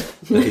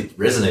it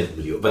resonated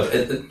with you. But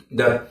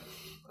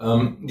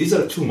these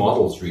are two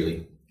models,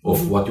 really,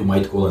 of what you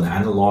might call an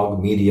analog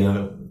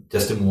media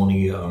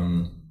testimony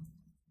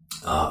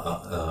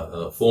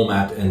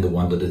format, and the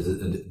one that is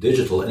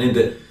digital.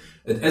 And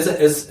as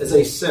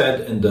I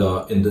said, in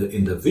the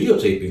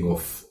videotaping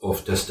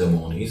of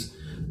testimonies,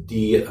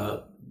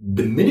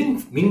 the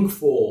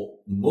meaningful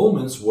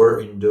moments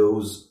were in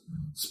those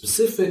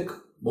specific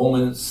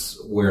moments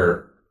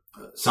where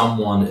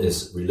someone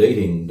is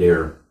relating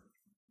their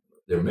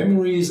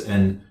memories,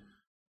 and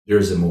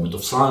there's a moment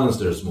of silence,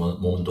 there's a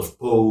moment of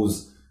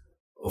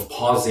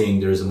pausing,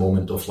 there's a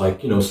moment of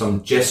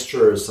some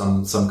gesture,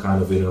 some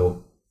kind of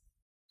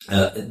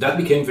that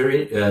became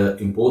very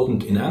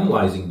important in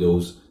analyzing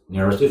those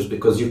narratives,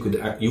 because you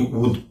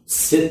would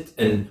sit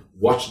and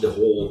watch the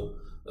whole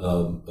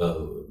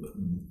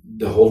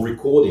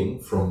recording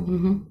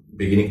from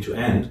beginning to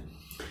end.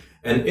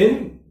 And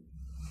in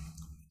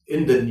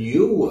the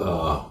new,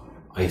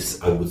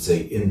 I would say,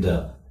 in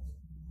the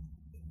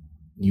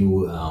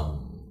new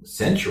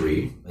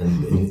century,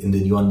 and in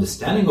the new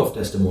understanding of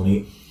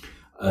testimony,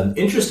 an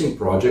interesting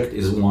project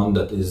is one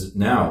that is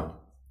now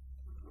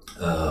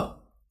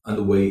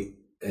underway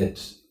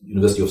at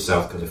University of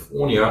South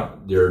California,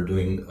 they're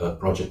doing a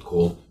project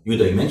called New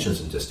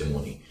Dimensions in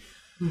Testimony,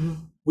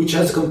 which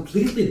has a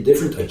completely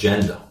different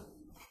agenda.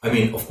 I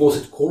mean, of course,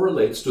 it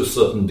correlates to a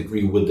certain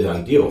degree with the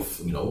idea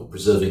of,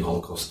 preserving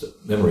Holocaust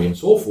memory and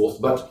so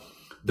forth. But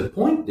the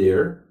point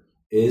there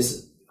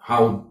is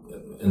how,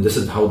 and this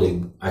is how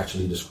they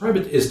actually describe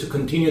it, is to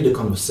continue the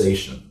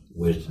conversation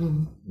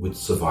with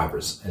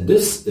survivors. And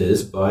this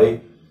is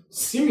by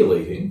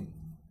simulating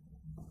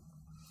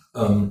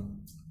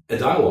a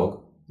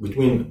dialogue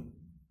between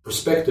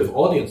prospective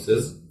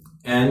audiences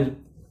and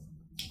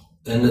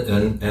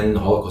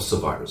Holocaust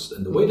survivors.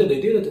 And the way that they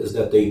did it is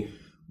that they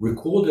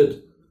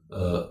recorded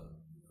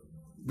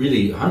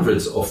really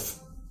hundreds of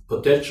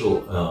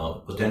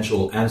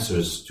potential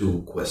answers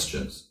to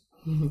questions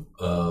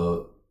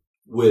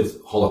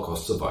with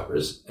Holocaust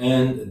survivors,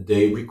 and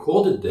they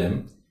recorded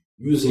them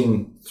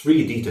using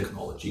 3D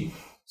technology,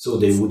 so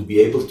they would be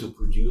able to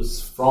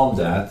produce from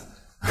that.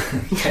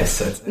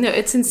 Yes, no,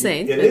 it's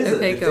insane. It is.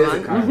 Okay, go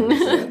on.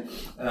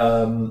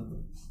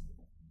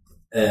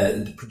 Kind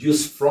of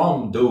produce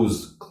from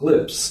those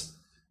clips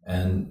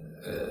and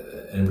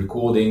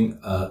recording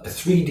a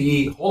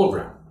 3D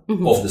hologram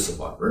of the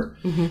survivor,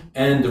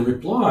 and the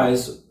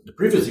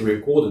previously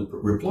recorded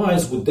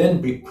replies would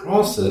then be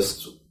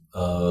processed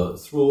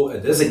through a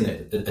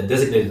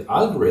designated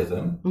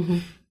algorithm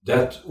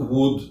that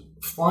would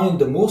find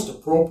the most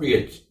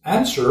appropriate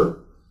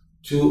answer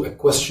to a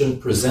question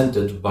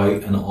presented by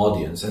an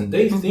audience. And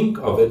they think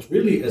of it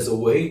really as a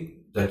way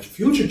that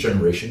future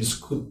generations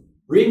could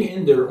bring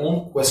in their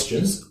own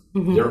questions,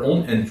 their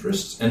own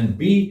interests, and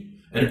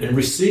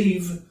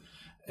receive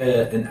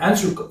an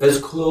answer as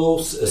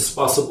close as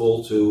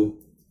possible to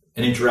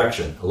an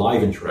interaction, a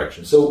live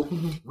interaction. So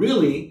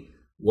really,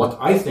 what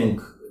I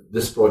think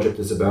this project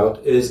is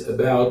about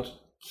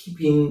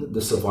keeping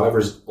the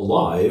survivors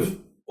alive,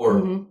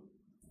 or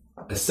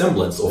a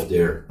semblance of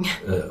their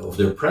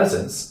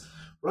presence,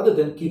 rather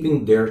than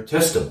keeping their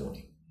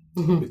testimony,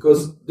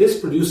 because this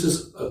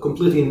produces a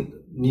completely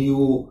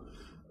new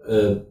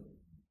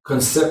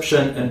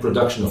conception and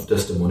production of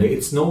testimony.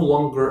 It's no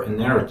longer a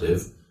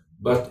narrative,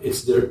 but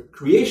it's the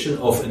creation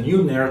of a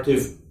new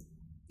narrative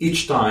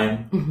each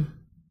time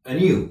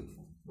anew,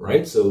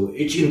 right? So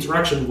each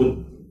interaction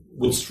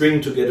would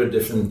string together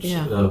different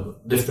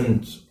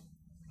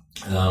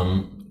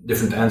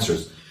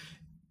answers.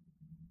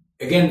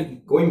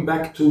 Again, going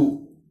back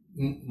to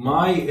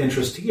my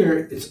interest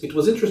here, it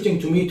was interesting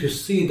to me to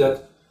see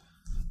that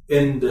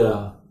in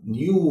the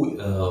new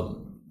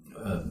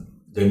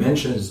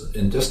Dimensions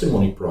in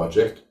Testimony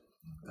project,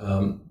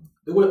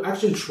 they were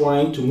actually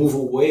trying to move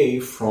away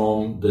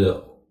from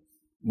the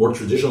more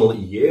traditional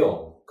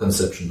Yale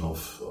conception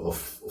of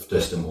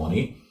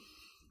testimony,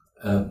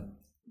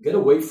 get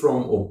away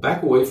from, or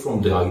back away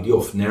from, the idea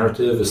of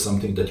narrative as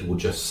something that you would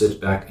just sit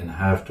back and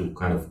have to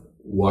kind of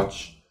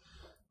watch,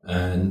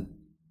 and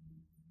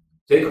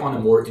take on a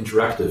more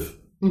interactive,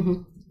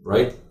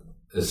 right,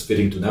 as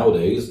fitting to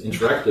nowadays,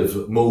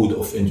 interactive mode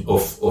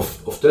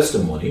of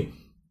testimony,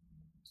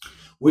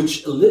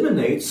 which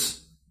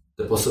eliminates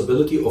the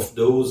possibility of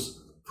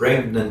those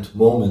pregnant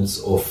moments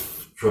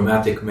of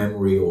traumatic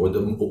memory, or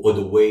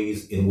the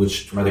ways in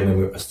which traumatic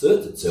memory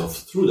asserts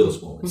itself through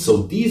those moments. So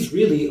these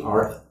really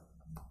are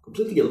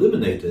completely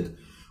eliminated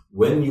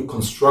when you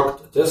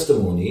construct a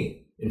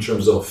testimony in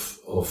terms of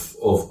a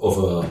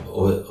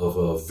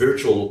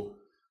virtual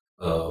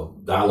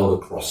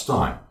dialogue across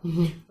time.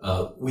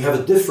 We have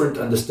a different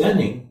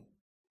understanding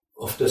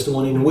of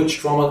testimony in which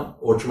trauma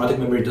or traumatic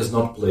memory does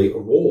not play a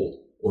role,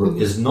 or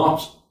is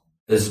not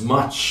as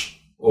much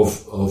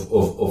of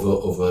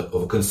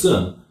a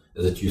concern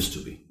as it used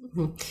to be.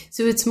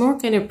 So it's more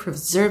kind of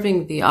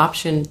preserving the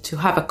option to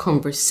have a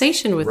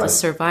conversation with the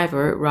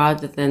survivor,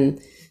 rather than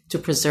to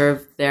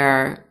preserve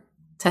their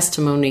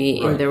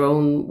testimony in their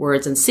own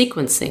words and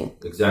sequencing.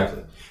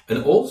 Exactly.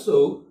 And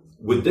also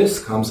with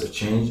this comes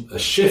a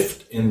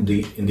shift in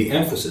the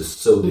emphasis.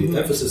 So the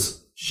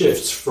emphasis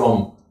shifts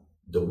from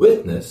the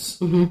witness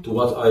to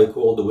what I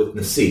call the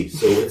witnessee.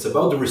 So it's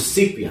about the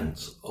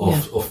recipient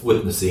of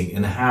witnessing,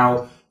 and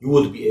how you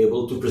would be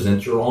able to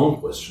present your own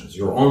questions,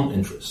 your own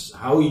interests,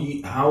 how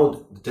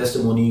the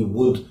testimony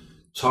would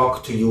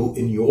talk to you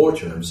in your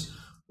terms,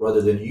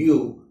 rather than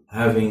you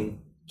having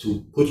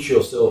to put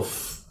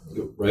yourself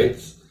right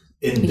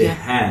in the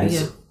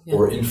hands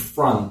or in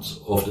front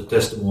of the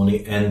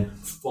testimony and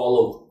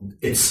follow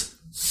its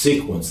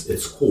sequence,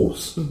 its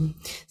course.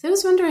 So I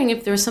was wondering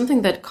if there's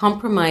something that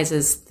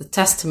compromises the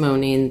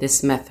testimony in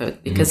this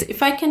method, because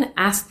if I can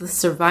ask the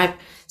survivor,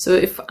 so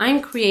if I'm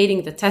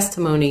creating the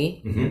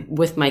testimony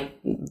with my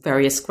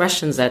various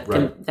questions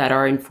that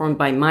are informed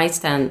by my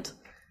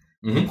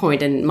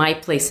standpoint and my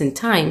place in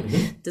time,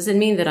 does it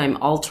mean that I'm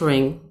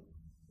altering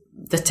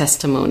the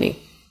testimony?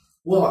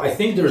 Well, I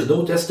think there's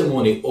no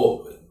testimony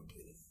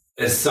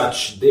as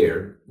such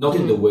there, not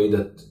in the way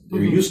that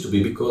there used to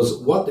be, because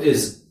what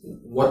is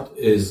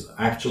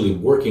actually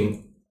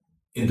working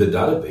in the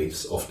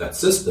database of that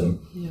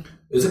system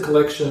is a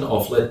collection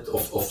of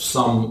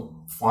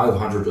some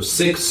 500 or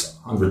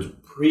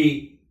 600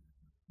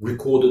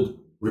 recorded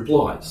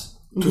replies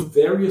to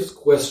various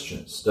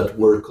questions that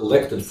were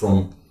collected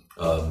from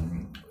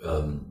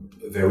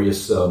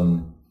various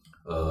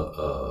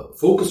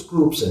focus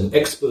groups and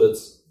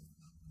experts,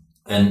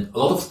 and a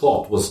lot of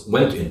thought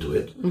went into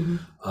it.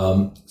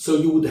 So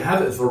you would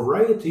have a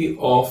variety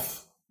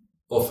of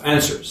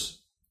answers.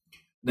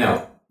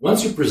 Now,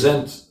 once you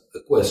present a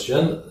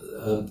question,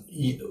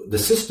 the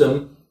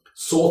system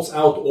sorts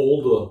out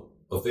all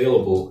the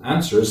available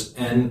answers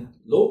and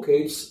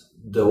locates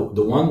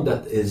the one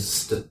that is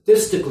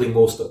statistically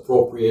most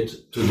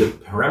appropriate to the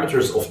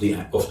parameters of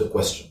the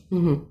question.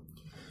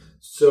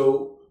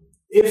 So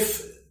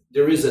if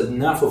there is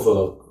enough of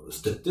a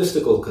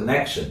statistical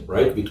connection,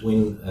 right,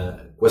 between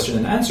question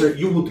and answer,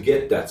 you would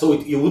get that. So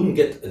you wouldn't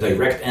get a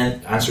direct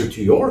answer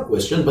to your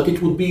question, but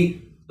it would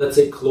be, let's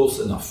say, close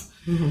enough.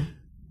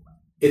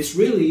 It's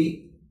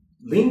really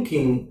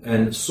linking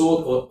and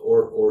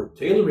or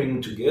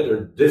tailoring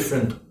together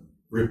different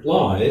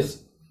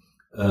replies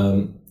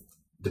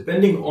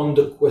depending on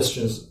the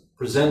questions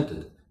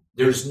presented.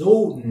 There's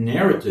no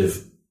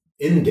narrative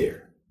in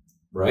there,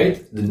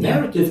 right? The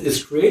narrative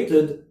is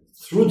created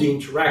through the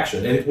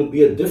interaction, and it would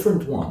be a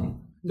different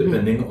one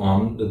depending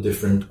on the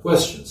different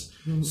questions.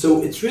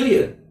 So it's really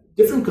a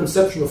different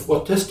conception of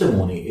what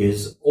testimony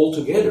is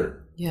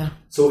altogether.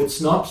 So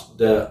it's not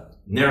the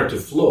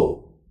narrative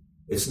flow.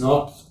 It's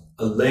not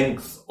a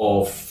length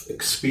of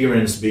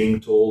experience being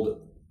told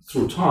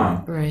through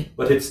time,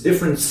 but it's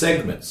different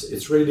segments.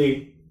 It's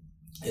really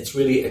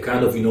a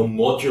kind of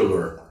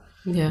modular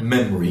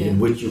memory in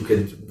which you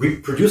can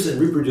reproduce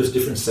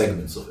different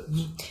segments of it.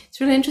 It's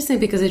really interesting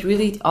because it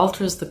really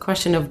alters the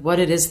question of what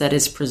it is that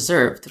is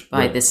preserved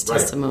by this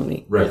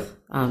testimony.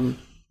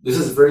 This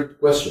is a very good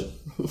question.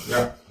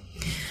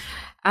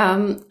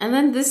 And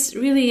then this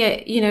really,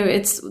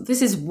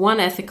 this is one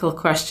ethical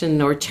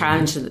question or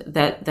challenge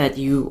that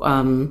you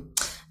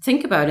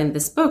think about in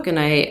this book. And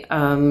I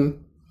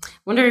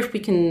wonder if we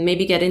can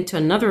maybe get into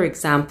another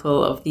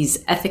example of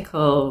these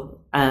ethical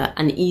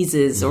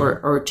uneases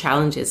or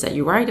challenges that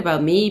you write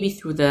about, maybe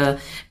through the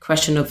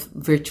question of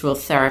virtual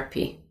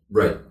therapy.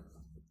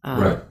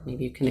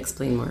 Maybe you can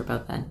explain more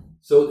about that.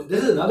 So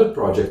this is another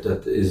project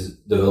that is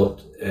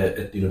developed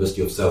at the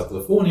University of South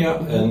California,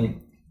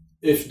 and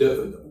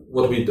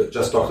what we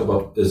just talked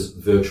about is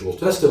virtual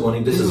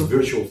testimony. This is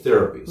virtual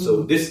therapy.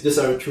 So these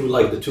are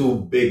the two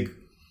big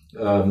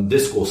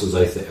discourses,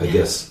 I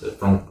guess,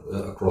 from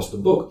across the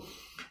book.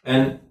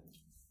 And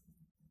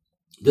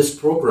this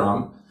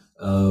program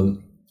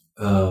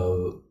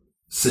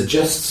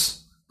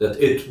suggests that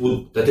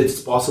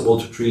it's possible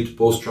to treat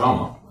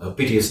post-trauma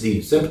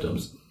PTSD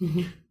symptoms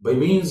by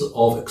means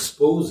of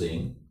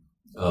exposing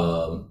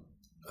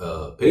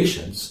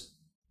patients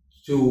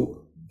to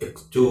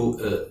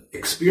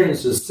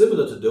experiences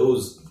similar to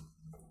those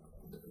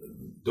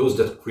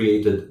that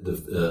created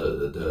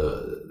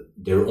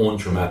their own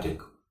traumatic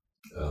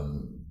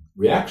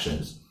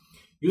reactions,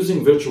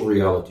 using virtual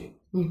reality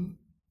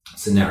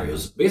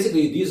scenarios.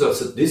 Basically,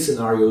 these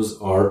scenarios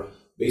are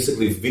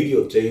basically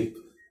videotape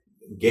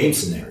game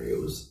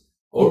scenarios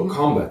or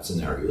combat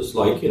scenarios,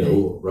 like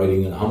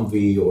riding a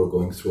Humvee or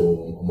going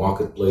through a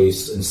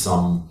marketplace in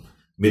some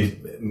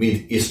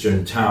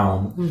mid-eastern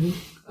town,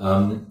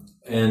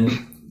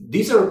 and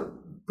these are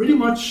pretty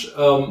much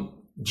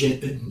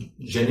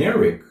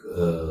generic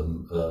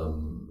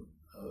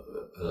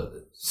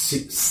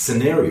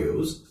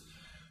scenarios,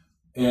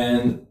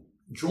 and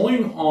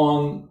drawing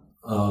on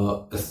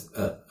a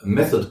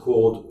method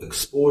called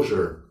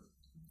exposure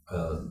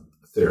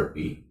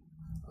therapy,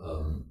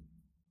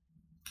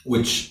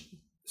 which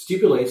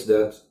stipulates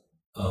that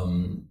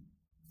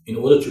in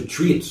order to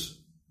treat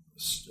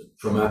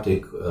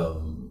traumatic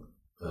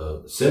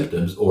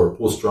symptoms or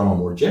post-trauma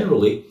more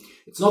generally,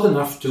 it's not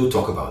enough to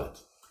talk about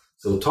it.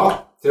 So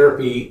talk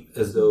therapy,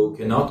 as though,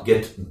 cannot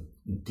get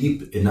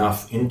deep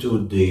enough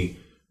into the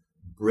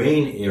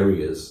brain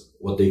areas,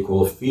 what they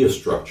call fear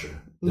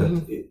structure,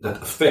 that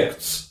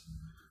affects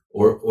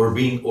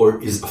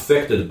or is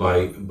affected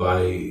by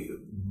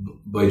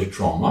the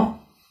trauma.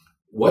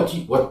 What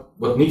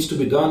needs to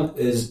be done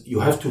is you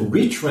have to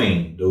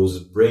retrain those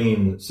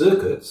brain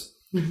circuits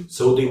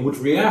so they would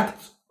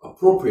react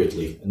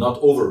appropriately and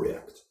not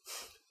overreact.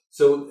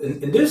 So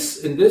in this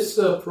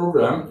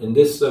program, in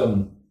this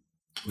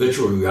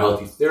virtual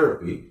reality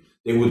therapy,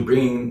 they would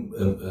bring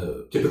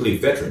typically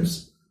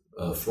veterans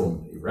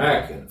from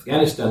Iraq and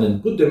Afghanistan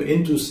and put them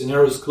into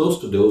scenarios close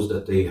to those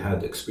that they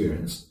had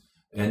experienced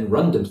and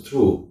run them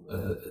through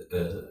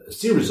a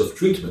series of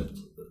treatment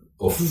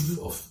of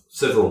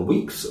several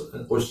weeks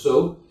or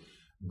so,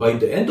 by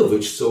the end of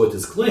which, so it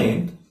is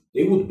claimed,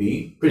 they would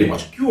be pretty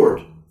much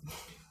cured.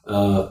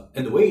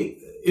 And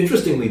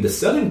interestingly,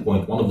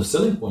 one of the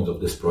selling points of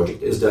this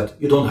project is that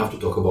you don't have to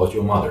talk about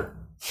your mother,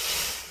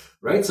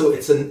 right? So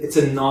it's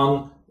a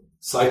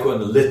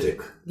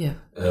non-psychoanalytic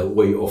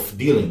way of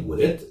dealing with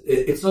it.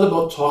 It's not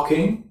about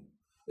talking.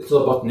 It's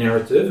not about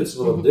narrative. It's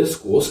not about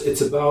discourse.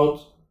 It's about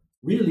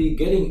really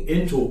getting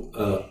into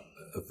a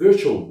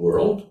virtual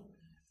world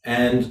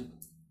and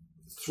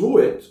through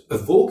it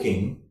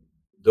evoking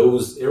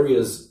those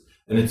areas,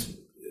 and it's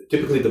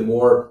typically the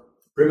more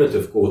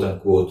primitive, quote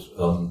unquote,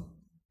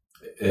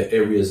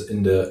 areas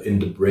in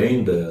the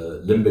brain,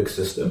 the limbic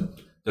system,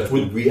 that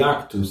would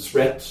react to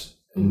threat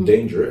and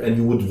danger, and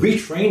you would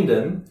retrain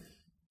them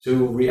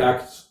to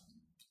react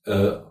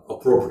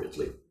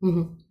appropriately.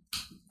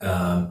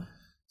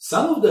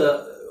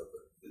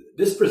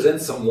 This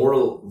presents some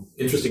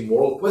interesting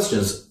moral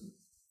questions.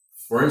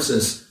 For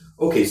instance,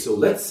 okay, so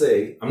let's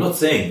say, I'm not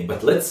saying,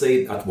 but let's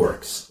say that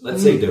works.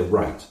 Let's say they're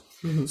right.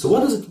 So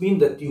what does it mean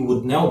that you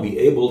would now be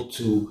able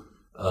to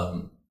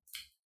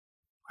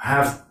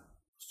have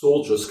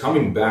soldiers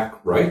coming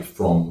back right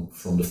from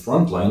the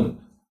front line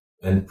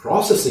and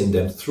processing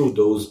them through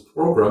those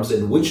programs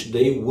in which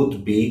they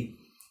would be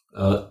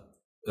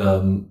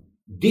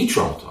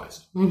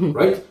de-traumatized,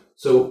 right?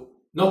 So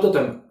not that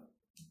I'm,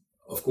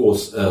 of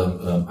course,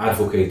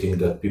 advocating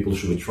that people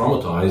should be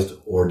traumatized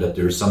or that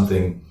there's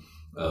something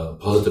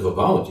positive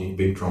about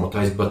being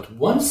traumatized, but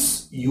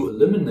once you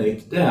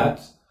eliminate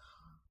that,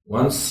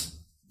 once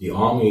the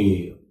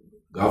army,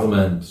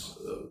 government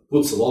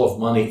puts a lot of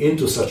money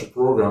into such a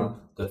program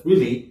that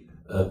really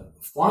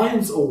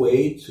finds a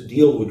way to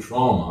deal with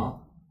trauma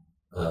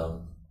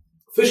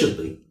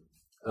efficiently,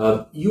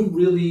 you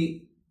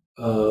really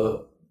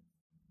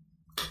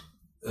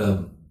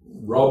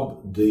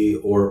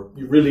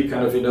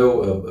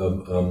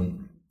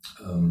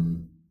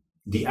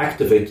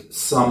deactivate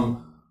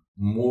some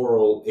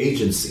moral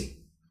agency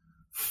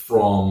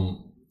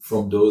from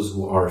those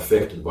who are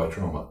affected by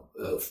trauma.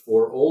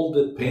 For all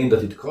the pain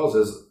that it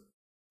causes,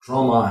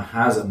 trauma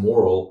has a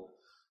moral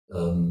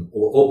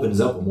or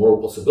opens up a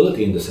moral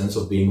possibility in the sense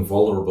of being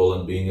vulnerable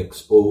and being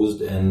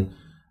exposed and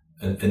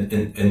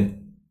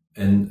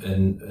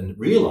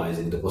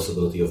realizing the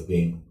possibility of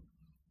being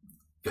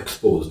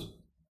exposed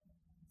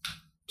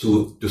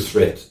to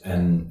threat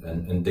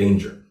and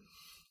danger.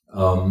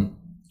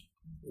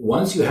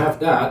 Once you have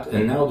that,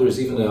 and now there's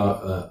even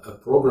a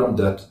program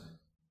that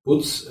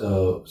puts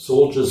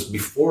soldiers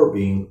before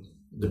being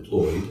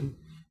deployed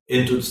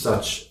into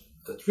such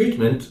a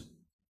treatment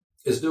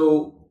as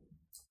though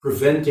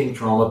preventing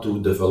trauma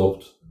to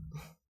develop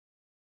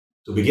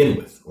to begin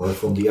with, or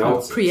from the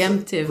outset.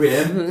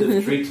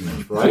 Preemptive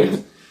treatment,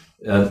 right?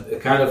 A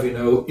kind of,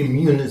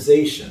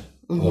 immunization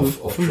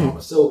of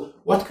trauma. So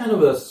what kind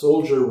of a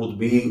soldier would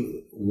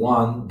be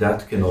one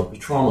that cannot be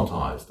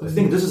traumatized? I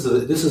think this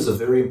is a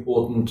very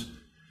important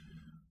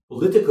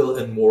political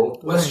and moral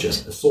question.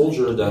 Right. A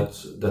soldier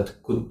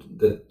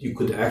that you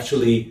could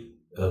actually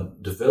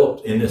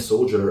develop in a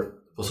soldier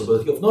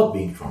possibility of not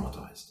being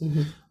traumatized.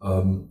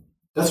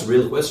 That's a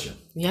real question.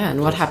 Yeah,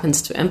 and what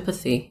happens to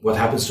empathy? What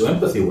happens to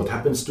empathy? What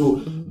happens to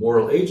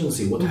moral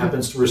agency? What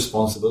happens to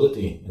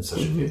responsibility in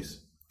such a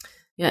case?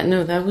 Yeah,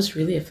 no, that was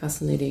really a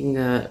fascinating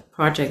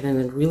project, and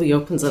it really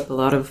opens up a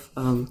lot of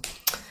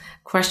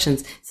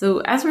questions. So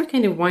as we're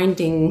kind of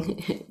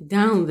winding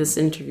down this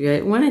interview,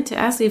 I wanted to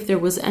ask you if there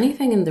was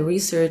anything in the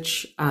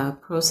research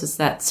process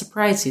that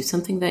surprised you,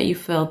 something that you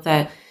felt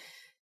that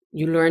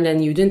you learned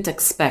and you didn't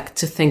expect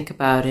to think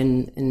about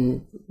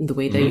in the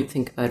way that you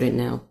think about it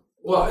now.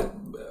 Well,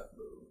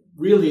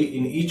 really,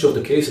 in each of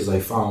the cases I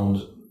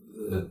found,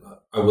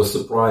 I was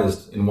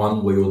surprised in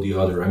one way or the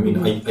other. I mean,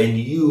 I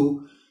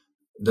knew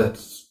that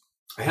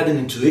I had an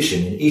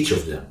intuition in each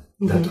of them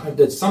that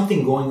there's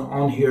something going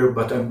on here,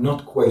 but I'm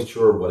not quite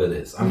sure what it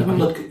is. I'm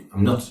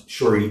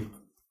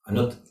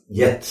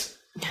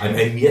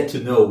yet to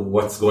know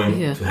what's going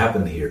to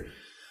happen here.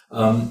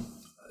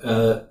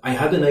 I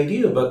had an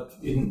idea, but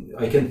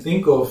I can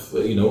think of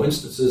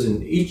instances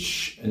in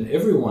each and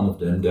every one of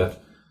them that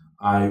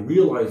I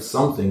realized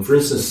something. For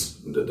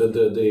instance,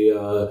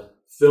 the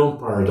film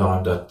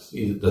paradigm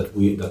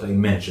that I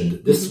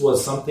mentioned. This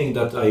was something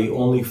that I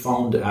only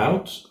found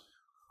out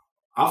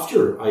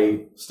after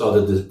I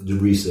started the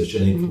research,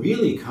 and it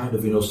really kind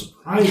of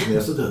surprised me. I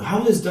said,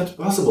 "How is that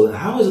possible? And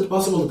how is it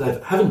possible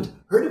that I haven't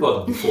heard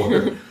about it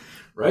before?"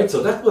 Right.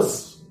 So that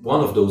was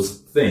one of those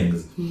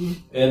things,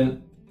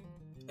 and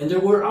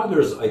there were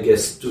others, I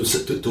guess, to a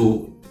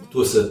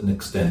certain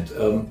extent.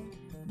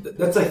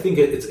 That's I think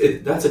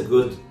that's a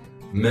good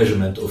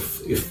measurement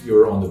of if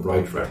you're on the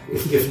right track,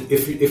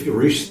 if your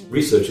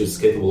research is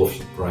capable of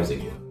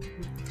surprising you.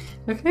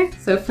 Okay,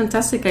 so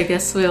fantastic. I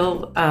guess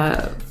we'll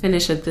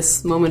finish at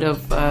this moment of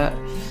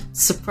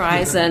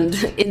surprise and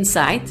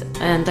insight.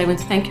 And I want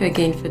to thank you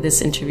again for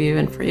this interview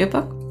and for your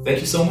book. Thank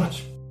you so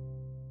much.